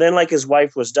movie, and then like his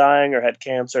wife was dying or had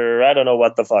cancer, or I don't know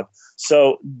what the fuck.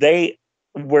 So they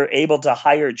were able to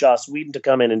hire Joss Whedon to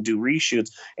come in and do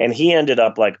reshoots, and he ended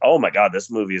up like, oh my god,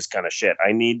 this movie is kind of shit.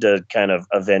 I need to kind of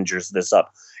Avengers this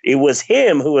up. It was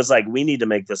him who was like, we need to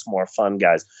make this more fun,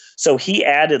 guys. So he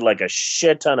added like a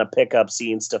shit ton of pickup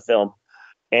scenes to film.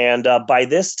 And by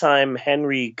this time,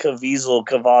 Henry Caviezel,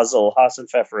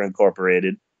 Hassenpfeffer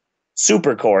Incorporated,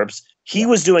 Supercorpse, he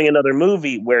was doing another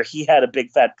movie where he had a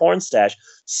big fat porn stash.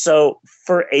 So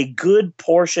for a good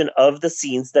portion of the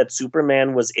scenes that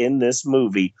Superman was in this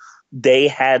movie, they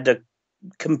had to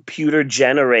computer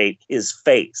generate his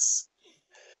face.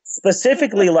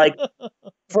 Specifically, like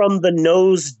from the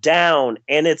nose down.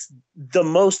 And it's the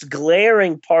most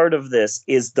glaring part of this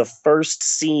is the first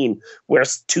scene where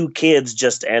two kids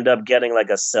just end up getting like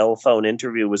a cell phone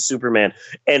interview with Superman.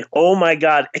 And oh my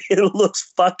God, it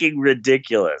looks fucking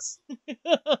ridiculous.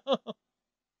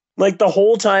 Like the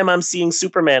whole time I'm seeing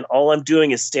Superman, all I'm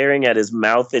doing is staring at his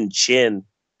mouth and chin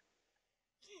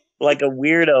like a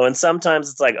weirdo. And sometimes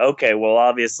it's like, okay, well,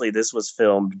 obviously this was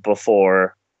filmed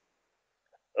before.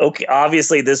 Okay,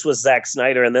 obviously this was Zack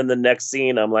Snyder, and then the next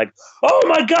scene, I'm like, oh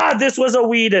my God, this was a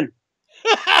Whedon.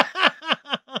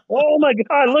 Oh my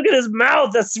God, look at his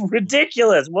mouth. That's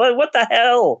ridiculous. What the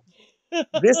hell?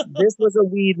 This was a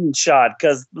Whedon shot,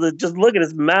 because just look at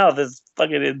his mouth. It's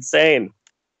fucking insane.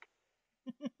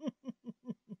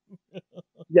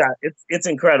 Yeah, it's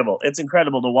incredible. It's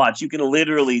incredible to watch. You can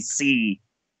literally see,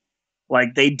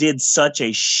 like, they did such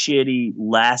a shitty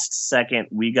last second,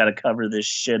 we got to cover this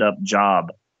shit up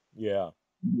job. Yeah.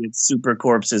 With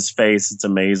Supercorpse's face. It's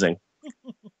amazing.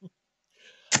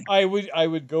 I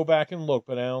would go back and look,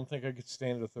 but I don't think I could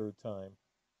stand it a third time.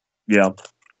 Yeah.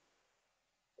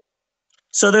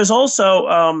 So there's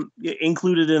also,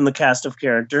 included in the cast of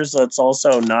characters, let's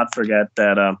also not forget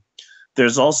that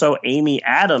there's also Amy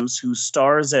Adams, who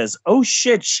stars as, oh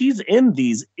shit, she's in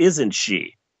these, isn't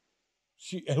she?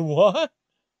 And what?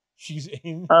 She's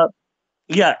in?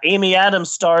 Yeah, Amy Adams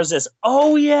stars as,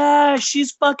 oh yeah,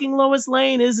 she's fucking Lois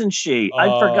Lane, isn't she? I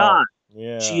forgot.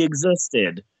 Yeah. She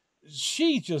existed.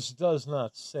 She just does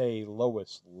not say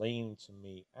Lois Lane to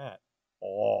me at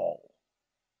all.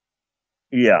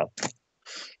 Yeah.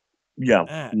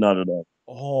 Yeah, not at all.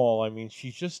 Oh, I mean,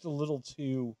 she's just a little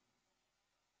too...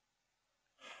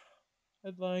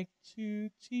 I'd like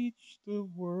to teach the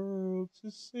world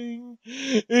to sing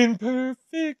in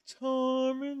perfect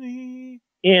harmony.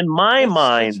 In my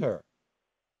mind,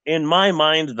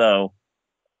 though,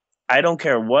 I don't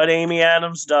care what Amy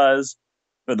Adams does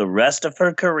for the rest of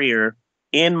her career.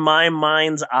 In my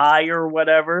mind's eye or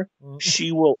whatever,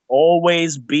 she will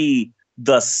always be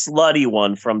the slutty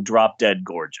one from Drop Dead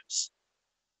Gorgeous.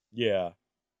 Yeah.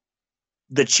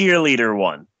 The cheerleader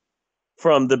one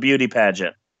from the beauty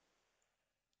pageant.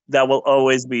 That will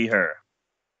always be her.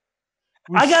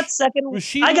 I got second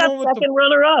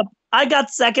runner up. I got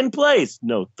second place.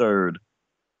 No, third.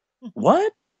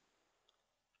 What?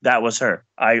 That was her.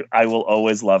 I will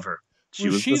always love her.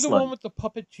 Was she the one with the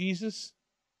puppet Jesus?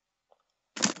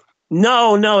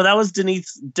 No, that was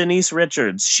Denise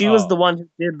Richards. She was the one who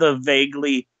did the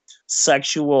vaguely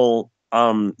sexual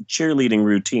cheerleading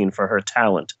routine for her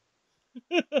talent.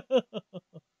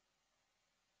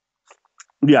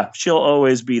 Yeah, she'll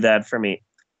always be that for me.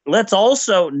 Let's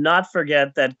also not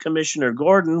forget that Commissioner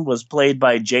Gordon was played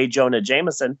by J. Jonah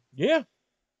Jameson. Yeah.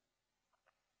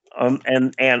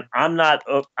 And I'm not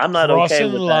okay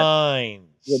with lines.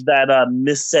 that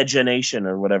miscegenation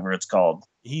or whatever it's called.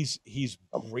 He's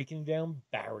breaking down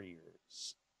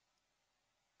barriers.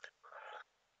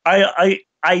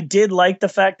 I did like the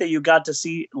fact that you got to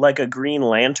see like a Green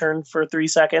Lantern for 3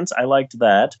 seconds. I liked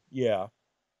that. Yeah.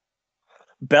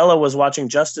 Bella was watching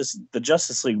the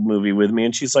Justice League movie with me,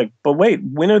 and she's like, but wait,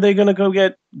 when are they going to go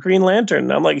get Green Lantern?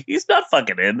 And I'm like, he's not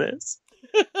fucking in this.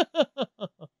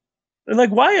 They're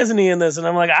like, why isn't he in this? And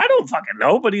I'm like, I don't fucking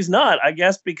know, but he's not. I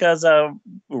guess because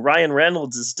Ryan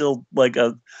Reynolds is still like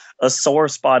a sore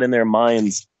spot in their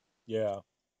minds. Yeah.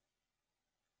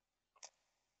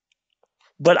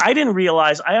 But I didn't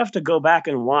realize I have to go back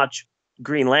and watch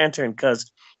Green Lantern because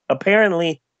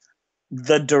apparently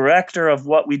the director of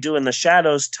What We Do in the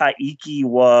Shadows, Taiki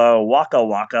Waka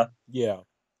Waka,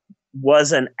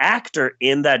 was an actor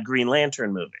in that Green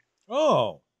Lantern movie.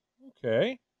 Oh,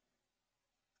 okay.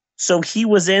 So he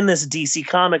was in this DC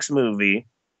Comics movie.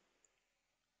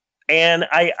 And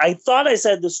I thought I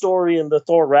said the story in the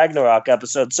Thor Ragnarok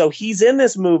episode. So he's in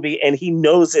this movie and he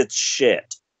knows it's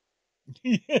shit.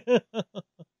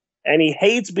 And he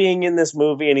hates being in this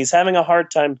movie and he's having a hard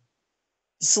time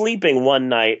sleeping one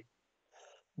night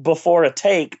before a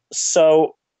take.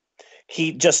 So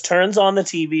he just turns on the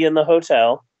TV in the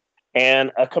hotel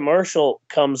and a commercial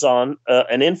comes on,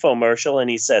 an infomercial, and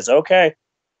he says, okay,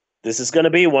 this is going to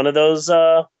be one of those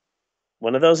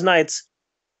nights.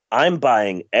 I'm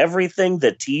buying everything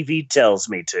the TV tells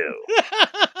me to.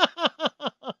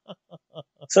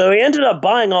 So he ended up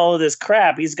buying all of this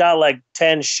crap. He's got like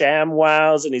 10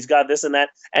 ShamWows and he's got this and that.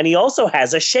 And he also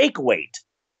has a shake weight.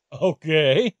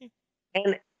 Okay.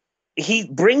 And he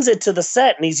brings it to the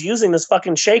set and he's using this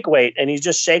fucking shake weight and he's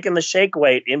just shaking the shake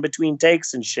weight in between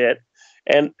takes and shit.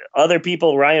 And other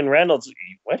people, Ryan Reynolds,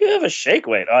 why do you have a shake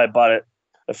weight? Oh, I bought it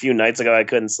a few nights ago. I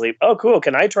couldn't sleep. Oh, cool.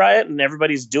 Can I try it? And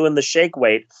everybody's doing the shake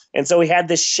weight. And so he had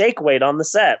this shake weight on the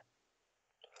set.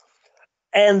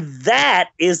 And that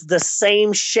is the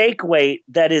same shake weight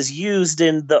that is used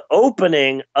in the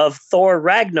opening of Thor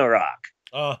Ragnarok.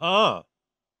 Uh-huh.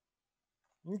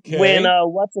 Okay. When,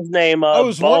 what's his name? I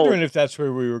was wondering if that's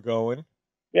where we were going.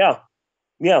 Yeah.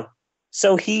 Yeah.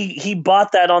 So he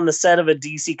bought that on the set of a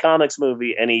DC Comics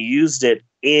movie and he used it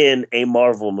in a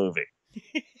Marvel movie.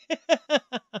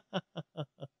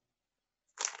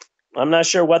 I'm not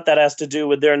sure what that has to do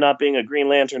with there not being a Green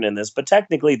Lantern in this, but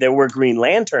technically there were Green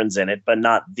Lanterns in it, but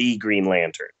not the Green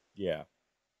Lantern. Yeah.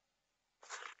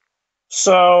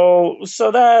 So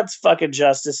that's fucking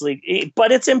Justice League.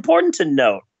 But it's important to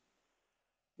note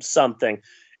something.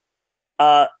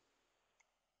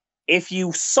 If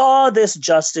you saw this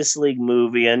Justice League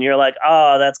movie and you're like,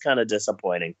 oh, that's kind of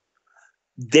disappointing,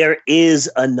 there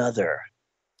is another.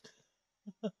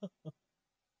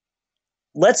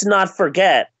 Let's not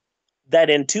forget that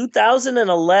in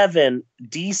 2011,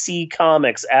 DC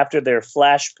Comics, after their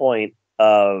Flashpoint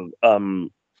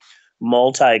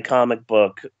multi-comic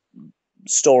book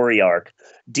story arc,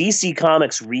 DC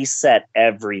Comics reset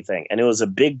everything. And it was a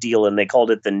big deal, and they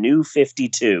called it the New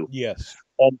 52. Yes.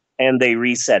 And they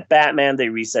reset Batman, they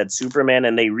reset Superman,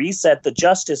 and they reset the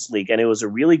Justice League. And it was a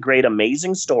really great,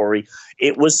 amazing story.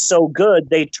 It was so good,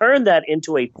 they turned that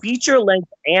into a feature-length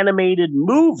animated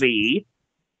movie.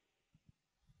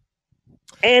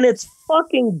 And it's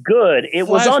fucking good. It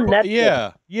was on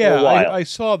Netflix. Yeah. I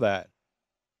saw that.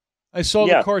 I saw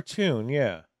the cartoon.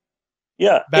 Yeah.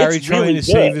 Yeah. Barry trying to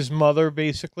save his mother,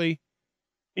 basically.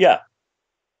 Yeah.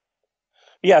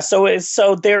 Yeah.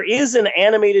 So there is an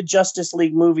animated Justice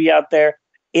League movie out there.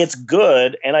 It's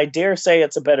good, and I dare say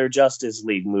it's a better Justice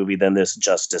League movie than this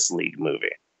Justice League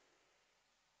movie.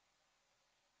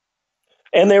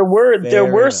 And there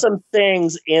were some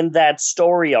things in that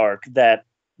story arc that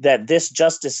this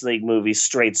Justice League movie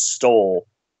straight stole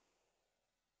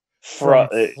from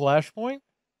Flashpoint?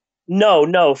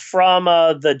 No, from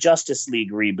the Justice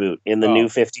League reboot in the New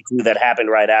 52 that happened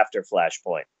right after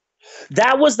Flashpoint.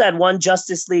 That was that one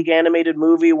Justice League animated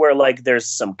movie where like there's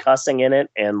some cussing in it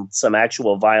and some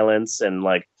actual violence and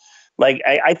like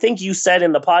I think you said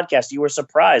in the podcast you were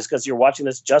surprised because you're watching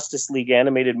this Justice League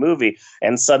animated movie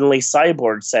and suddenly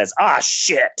Cyborg says, "Ah,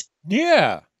 shit."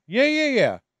 Yeah.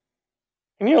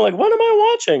 And you're like, what am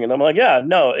I watching? And I'm like, yeah,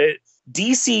 no, the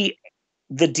DC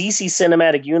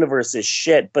cinematic universe is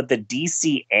shit, but the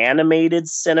DC animated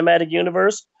cinematic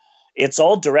universe, it's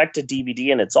all direct to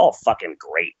DVD and it's all fucking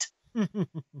great.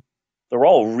 They're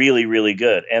all really, really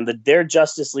good. And their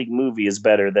Justice League movie is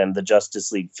better than the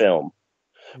Justice League film.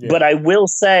 Yeah. But I will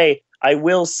say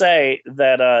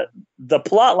that the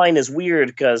plot line is weird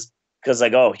because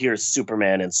like, oh, here's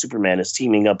Superman and Superman is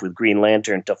teaming up with Green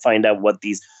Lantern to find out what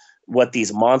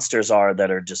these monsters are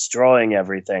that are destroying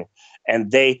everything.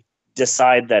 And they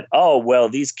decide that, oh, well,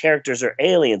 these characters are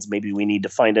aliens. Maybe we need to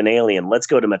find an alien. Let's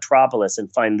go to Metropolis and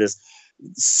find this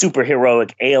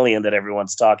superheroic alien that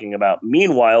everyone's talking about.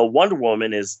 Meanwhile, Wonder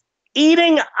Woman is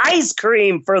eating ice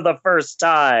cream for the first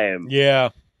time. Yeah.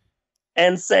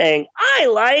 And saying, I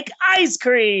like ice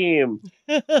cream.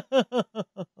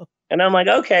 And I'm like,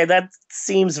 okay, that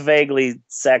seems vaguely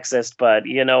sexist, but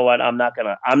you know what? I'm not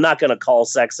gonna call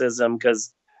sexism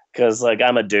because like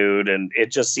I'm a dude, and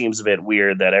it just seems a bit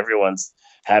weird that everyone's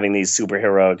having these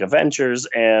superheroic adventures,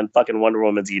 and fucking Wonder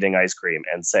Woman's eating ice cream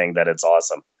and saying that it's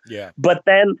awesome. Yeah. But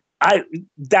then I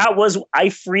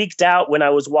freaked out when I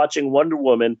was watching Wonder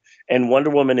Woman, and Wonder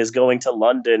Woman is going to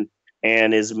London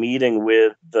and is meeting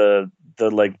with the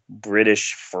like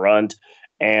British front,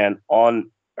 and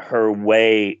on her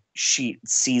way she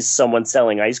sees someone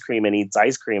selling ice cream and eats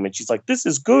ice cream, and she's like, "This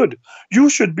is good. You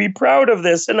should be proud of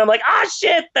this." And I'm like, "Ah,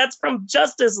 shit, that's from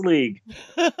Justice League."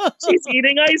 She's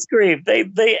eating ice cream. They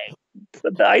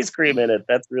put the ice cream in it.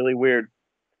 That's really weird.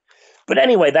 But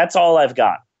anyway, that's all I've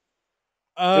got.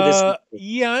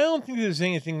 Yeah, I don't think there's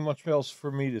anything much else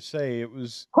for me to say. It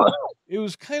was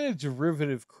kind of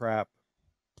derivative crap.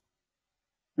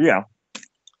 Yeah.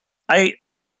 I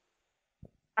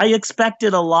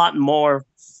expected a lot more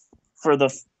for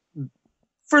this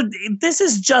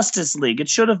is Justice League. It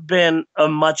should have been a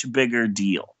much bigger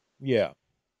deal. Yeah.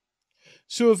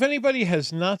 So if anybody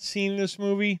has not seen this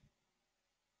movie,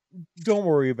 don't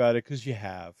worry about it, because you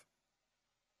have.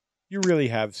 You really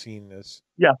have seen this.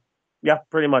 Yeah. Yeah,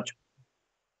 pretty much.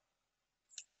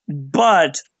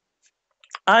 But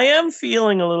I am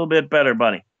feeling a little bit better,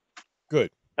 Bunny. Good.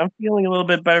 I'm feeling a little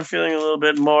bit better, feeling a little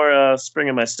bit more spring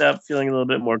in my step, feeling a little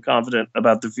bit more confident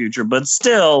about the future. But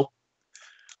still,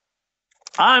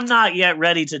 I'm not yet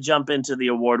ready to jump into the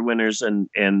award winners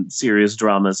and serious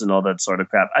dramas and all that sort of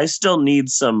crap. I still need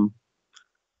some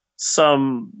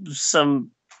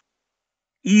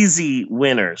easy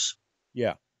winners.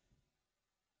 Yeah.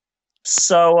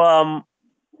 So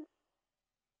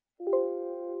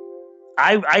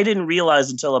I didn't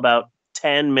realize until about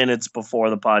 10 minutes before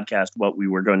the podcast what we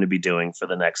were going to be doing for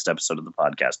the next episode of the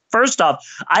podcast. First off,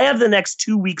 I have the next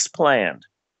 2 weeks planned.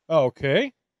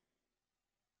 Okay.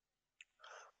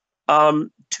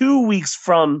 2 weeks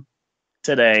from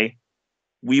today,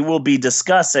 we will be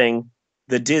discussing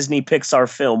the Disney Pixar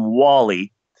film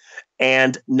WALL-E,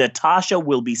 and Natasha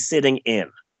will be sitting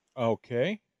in.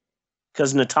 Okay.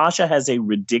 Because Natasha has a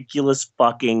ridiculous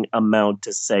fucking amount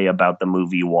to say about the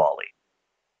movie WALL-E.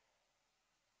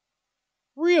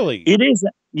 Really? It is.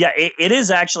 Yeah, it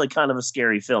is actually kind of a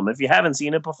scary film. If you haven't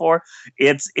seen it before,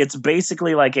 it's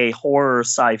basically like a horror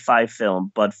sci-fi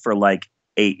film, but for like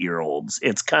 8-year-olds.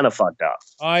 It's kind of fucked up.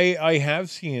 I have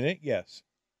seen it, yes.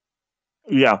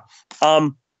 Yeah.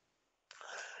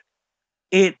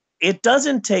 It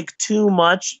doesn't take too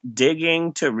much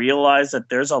digging to realize that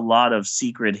there's a lot of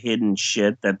secret hidden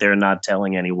shit that they're not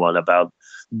telling anyone about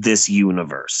this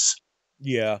universe.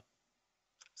 Yeah.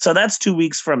 So that's 2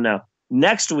 weeks from now.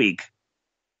 Next week.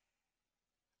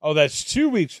 Oh, that's 2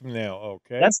 weeks from now.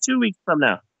 Okay. That's 2 weeks from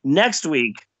now. Next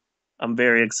week, I'm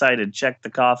very excited. Check the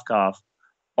cough.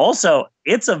 Also,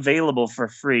 it's available for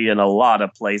free in a lot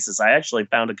of places. I actually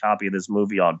found a copy of this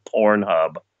movie on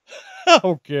Pornhub.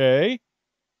 Okay.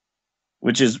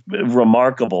 Which is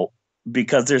remarkable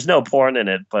because there's no porn in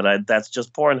it, but that's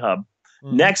just Pornhub.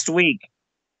 Mm-hmm. Next week,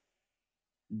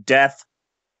 Death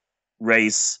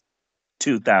Race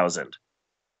 2000.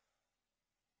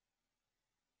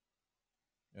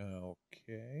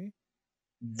 Okay.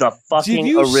 The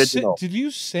fucking original. Did you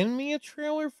send me a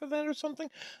trailer for that or something?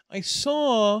 I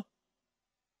saw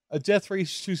a Death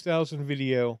Race 2000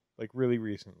 video like really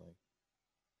recently.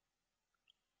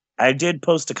 I did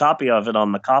post a copy of it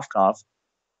on the cough.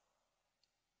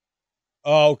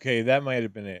 Oh, okay, that might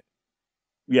have been it.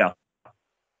 Yeah.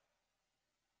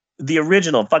 The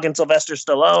original, fucking Sylvester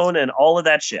Stallone and all of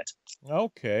that shit.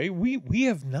 Okay, we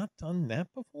have not done that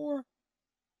before?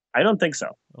 I don't think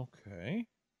so. Okay.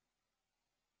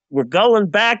 We're going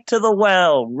back to the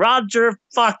well. Roger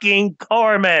fucking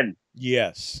Corman.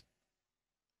 Yes.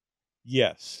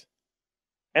 Yes.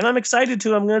 And I'm excited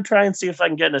to. I'm going to try and see if I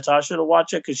can get Natasha to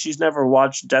watch it because she's never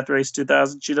watched Death Race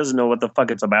 2000. She doesn't know what the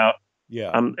fuck it's about.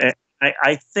 Yeah.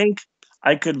 I think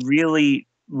I could really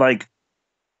like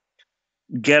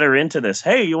get her into this.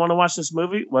 Hey, you want to watch this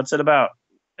movie? What's it about?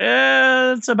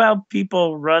 It's about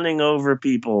people running over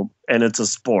people, and it's a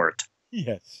sport.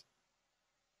 Yes.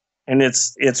 And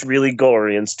it's really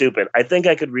gory and stupid. I think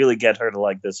I could really get her to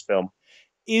like this film.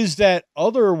 Is that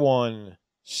other one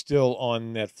still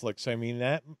on Netflix? I mean,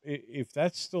 that if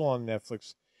that's still on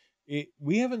Netflix,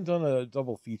 we haven't done a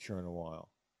double feature in a while.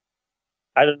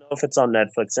 I don't know if it's on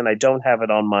Netflix, and I don't have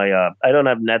it on my. I don't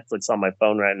have Netflix on my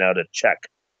phone right now to check.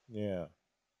 Yeah.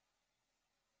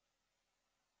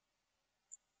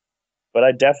 But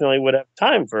I definitely would have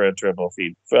time for a double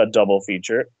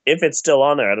feature if it's still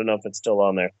on there. I don't know if it's still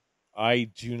on there. I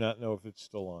do not know if it's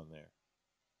still on there.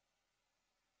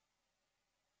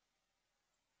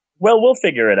 Well, we'll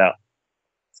figure it out.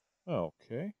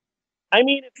 Okay. I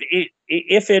mean,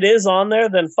 if it is on there,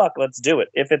 then fuck, let's do it.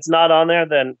 If it's not on there,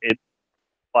 then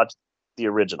watch. the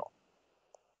original.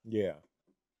 Yeah.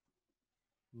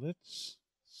 Let's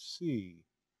see.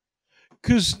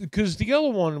 Because the other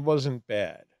one wasn't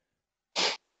bad.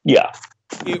 Yeah.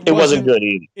 It wasn't good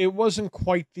either. It wasn't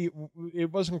quite the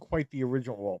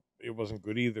original. Well, it wasn't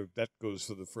good either. That goes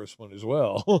for the first one as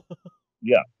well.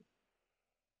 Yeah.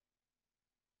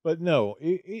 But no,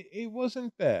 it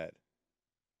wasn't bad.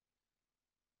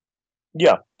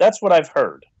 Yeah, that's what I've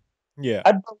heard. Yeah.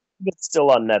 I believe it's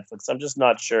still on Netflix. I'm just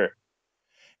not sure.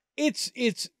 It's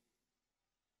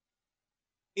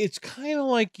kind of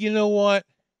like, you know what?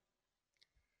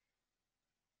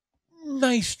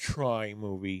 Nice try,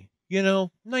 movie. You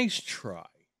know, nice try.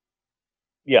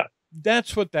 Yeah.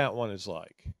 That's what that one is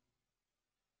like.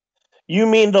 You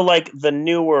mean the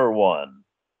newer one?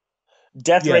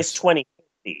 Death Race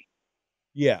 2050.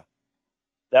 Yeah.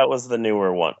 That was the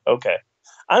newer one. Okay.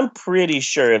 I'm pretty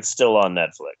sure it's still on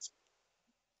Netflix.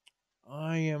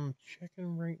 I am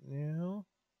checking right now.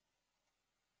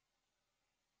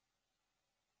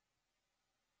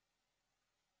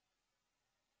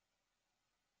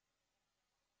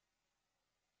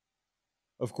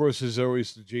 Of course, there's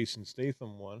always the Jason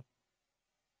Statham one.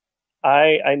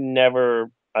 I never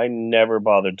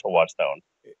bothered to watch that one.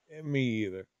 Me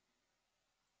either.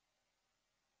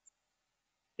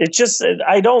 It's just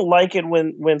I don't like it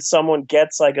when someone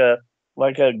gets like a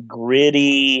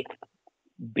gritty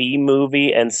B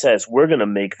movie and says we're gonna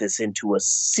make this into a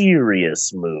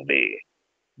serious movie.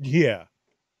 Yeah.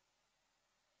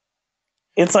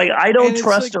 It's like I don't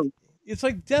trust them. It's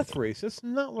like Death Race. That's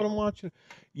not what I'm watching.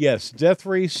 Yes, Death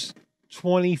Race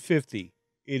 2050.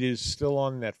 It is still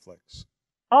on Netflix.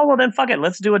 Oh, well then fuck it.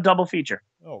 Let's do a double feature.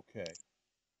 Okay.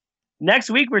 Next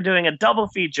week we're doing a double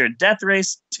feature. Death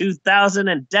Race 2000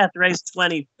 and Death Race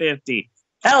 2050.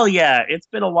 Hell yeah. It's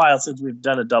been a while since we've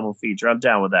done a double feature. I'm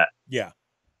down with that. Yeah.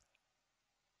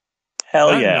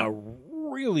 Hell yeah. In a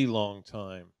really long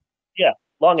time. Yeah.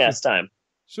 Long ass time.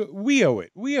 So we owe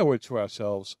it. We owe it to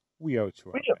ourselves. We owe it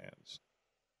to our fans.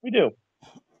 We do.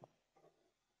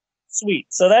 Sweet.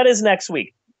 So that is next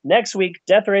week. Next week,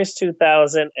 Death Race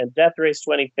 2000 and Death Race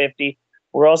 2050.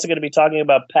 We're also going to be talking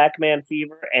about Pac-Man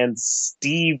Fever and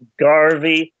Steve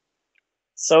Garvey.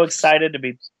 So excited to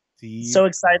be so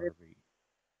excited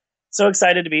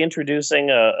to be introducing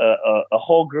a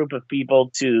whole group of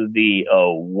people to the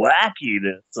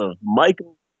wackiness of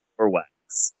Michael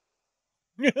Wax.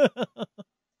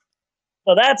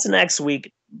 So that's next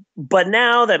week. But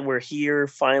now that we're here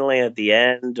finally at the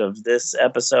end of this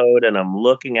episode and I'm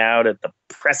looking out at the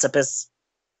precipice,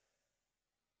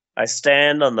 I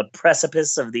stand on the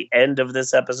precipice of the end of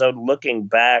this episode looking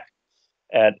back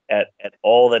at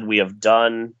all that we have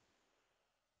done.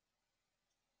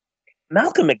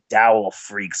 Malcolm McDowell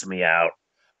freaks me out.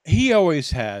 He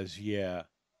always has, yeah.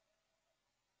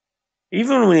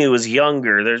 Even when he was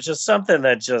younger, there's just something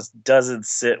that just doesn't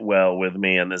sit well with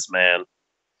me in this man.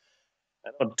 I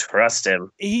don't trust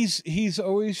him. He's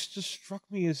always just struck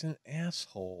me as an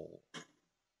asshole.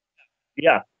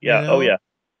 Yeah, yeah, you know? Oh yeah.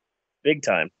 Big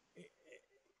time.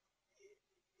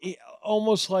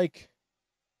 Almost like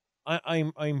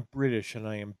I'm British and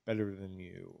I am better than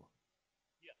you.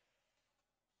 Yeah.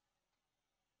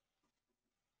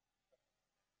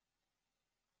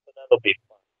 So that'll be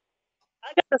fun.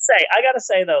 I gotta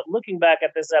say though, looking back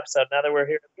at this episode, now that we're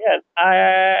here again,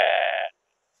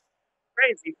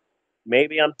 crazy.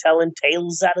 Maybe I'm telling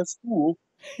tales out of school.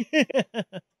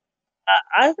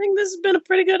 I think this has been a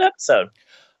pretty good episode.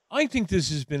 I think this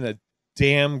has been a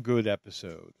damn good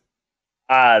episode.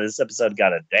 This episode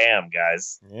got a damn,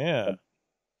 guys. Yeah.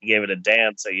 You gave it a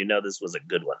damn, so you know this was a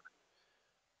good one.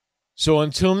 So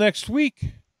until next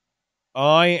week,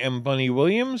 I am Bunny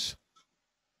Williams.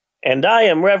 And I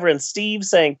am Reverend Steve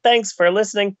saying thanks for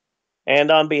listening. And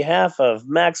on behalf of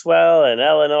Maxwell and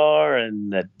Eleanor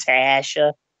and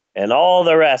Natasha and all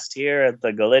the rest here at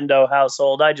the Galindo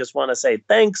household, I just want to say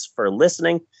thanks for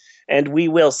listening. And we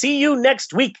will see you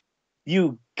next week,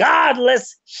 you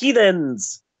godless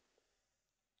heathens.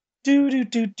 Do do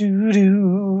do do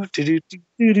do do do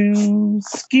do do.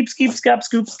 Skeep skeep scap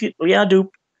scoop skip. Yeah, doop.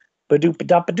 Ba doop ba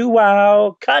da ba doo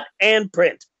wow. Cut and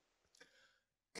print.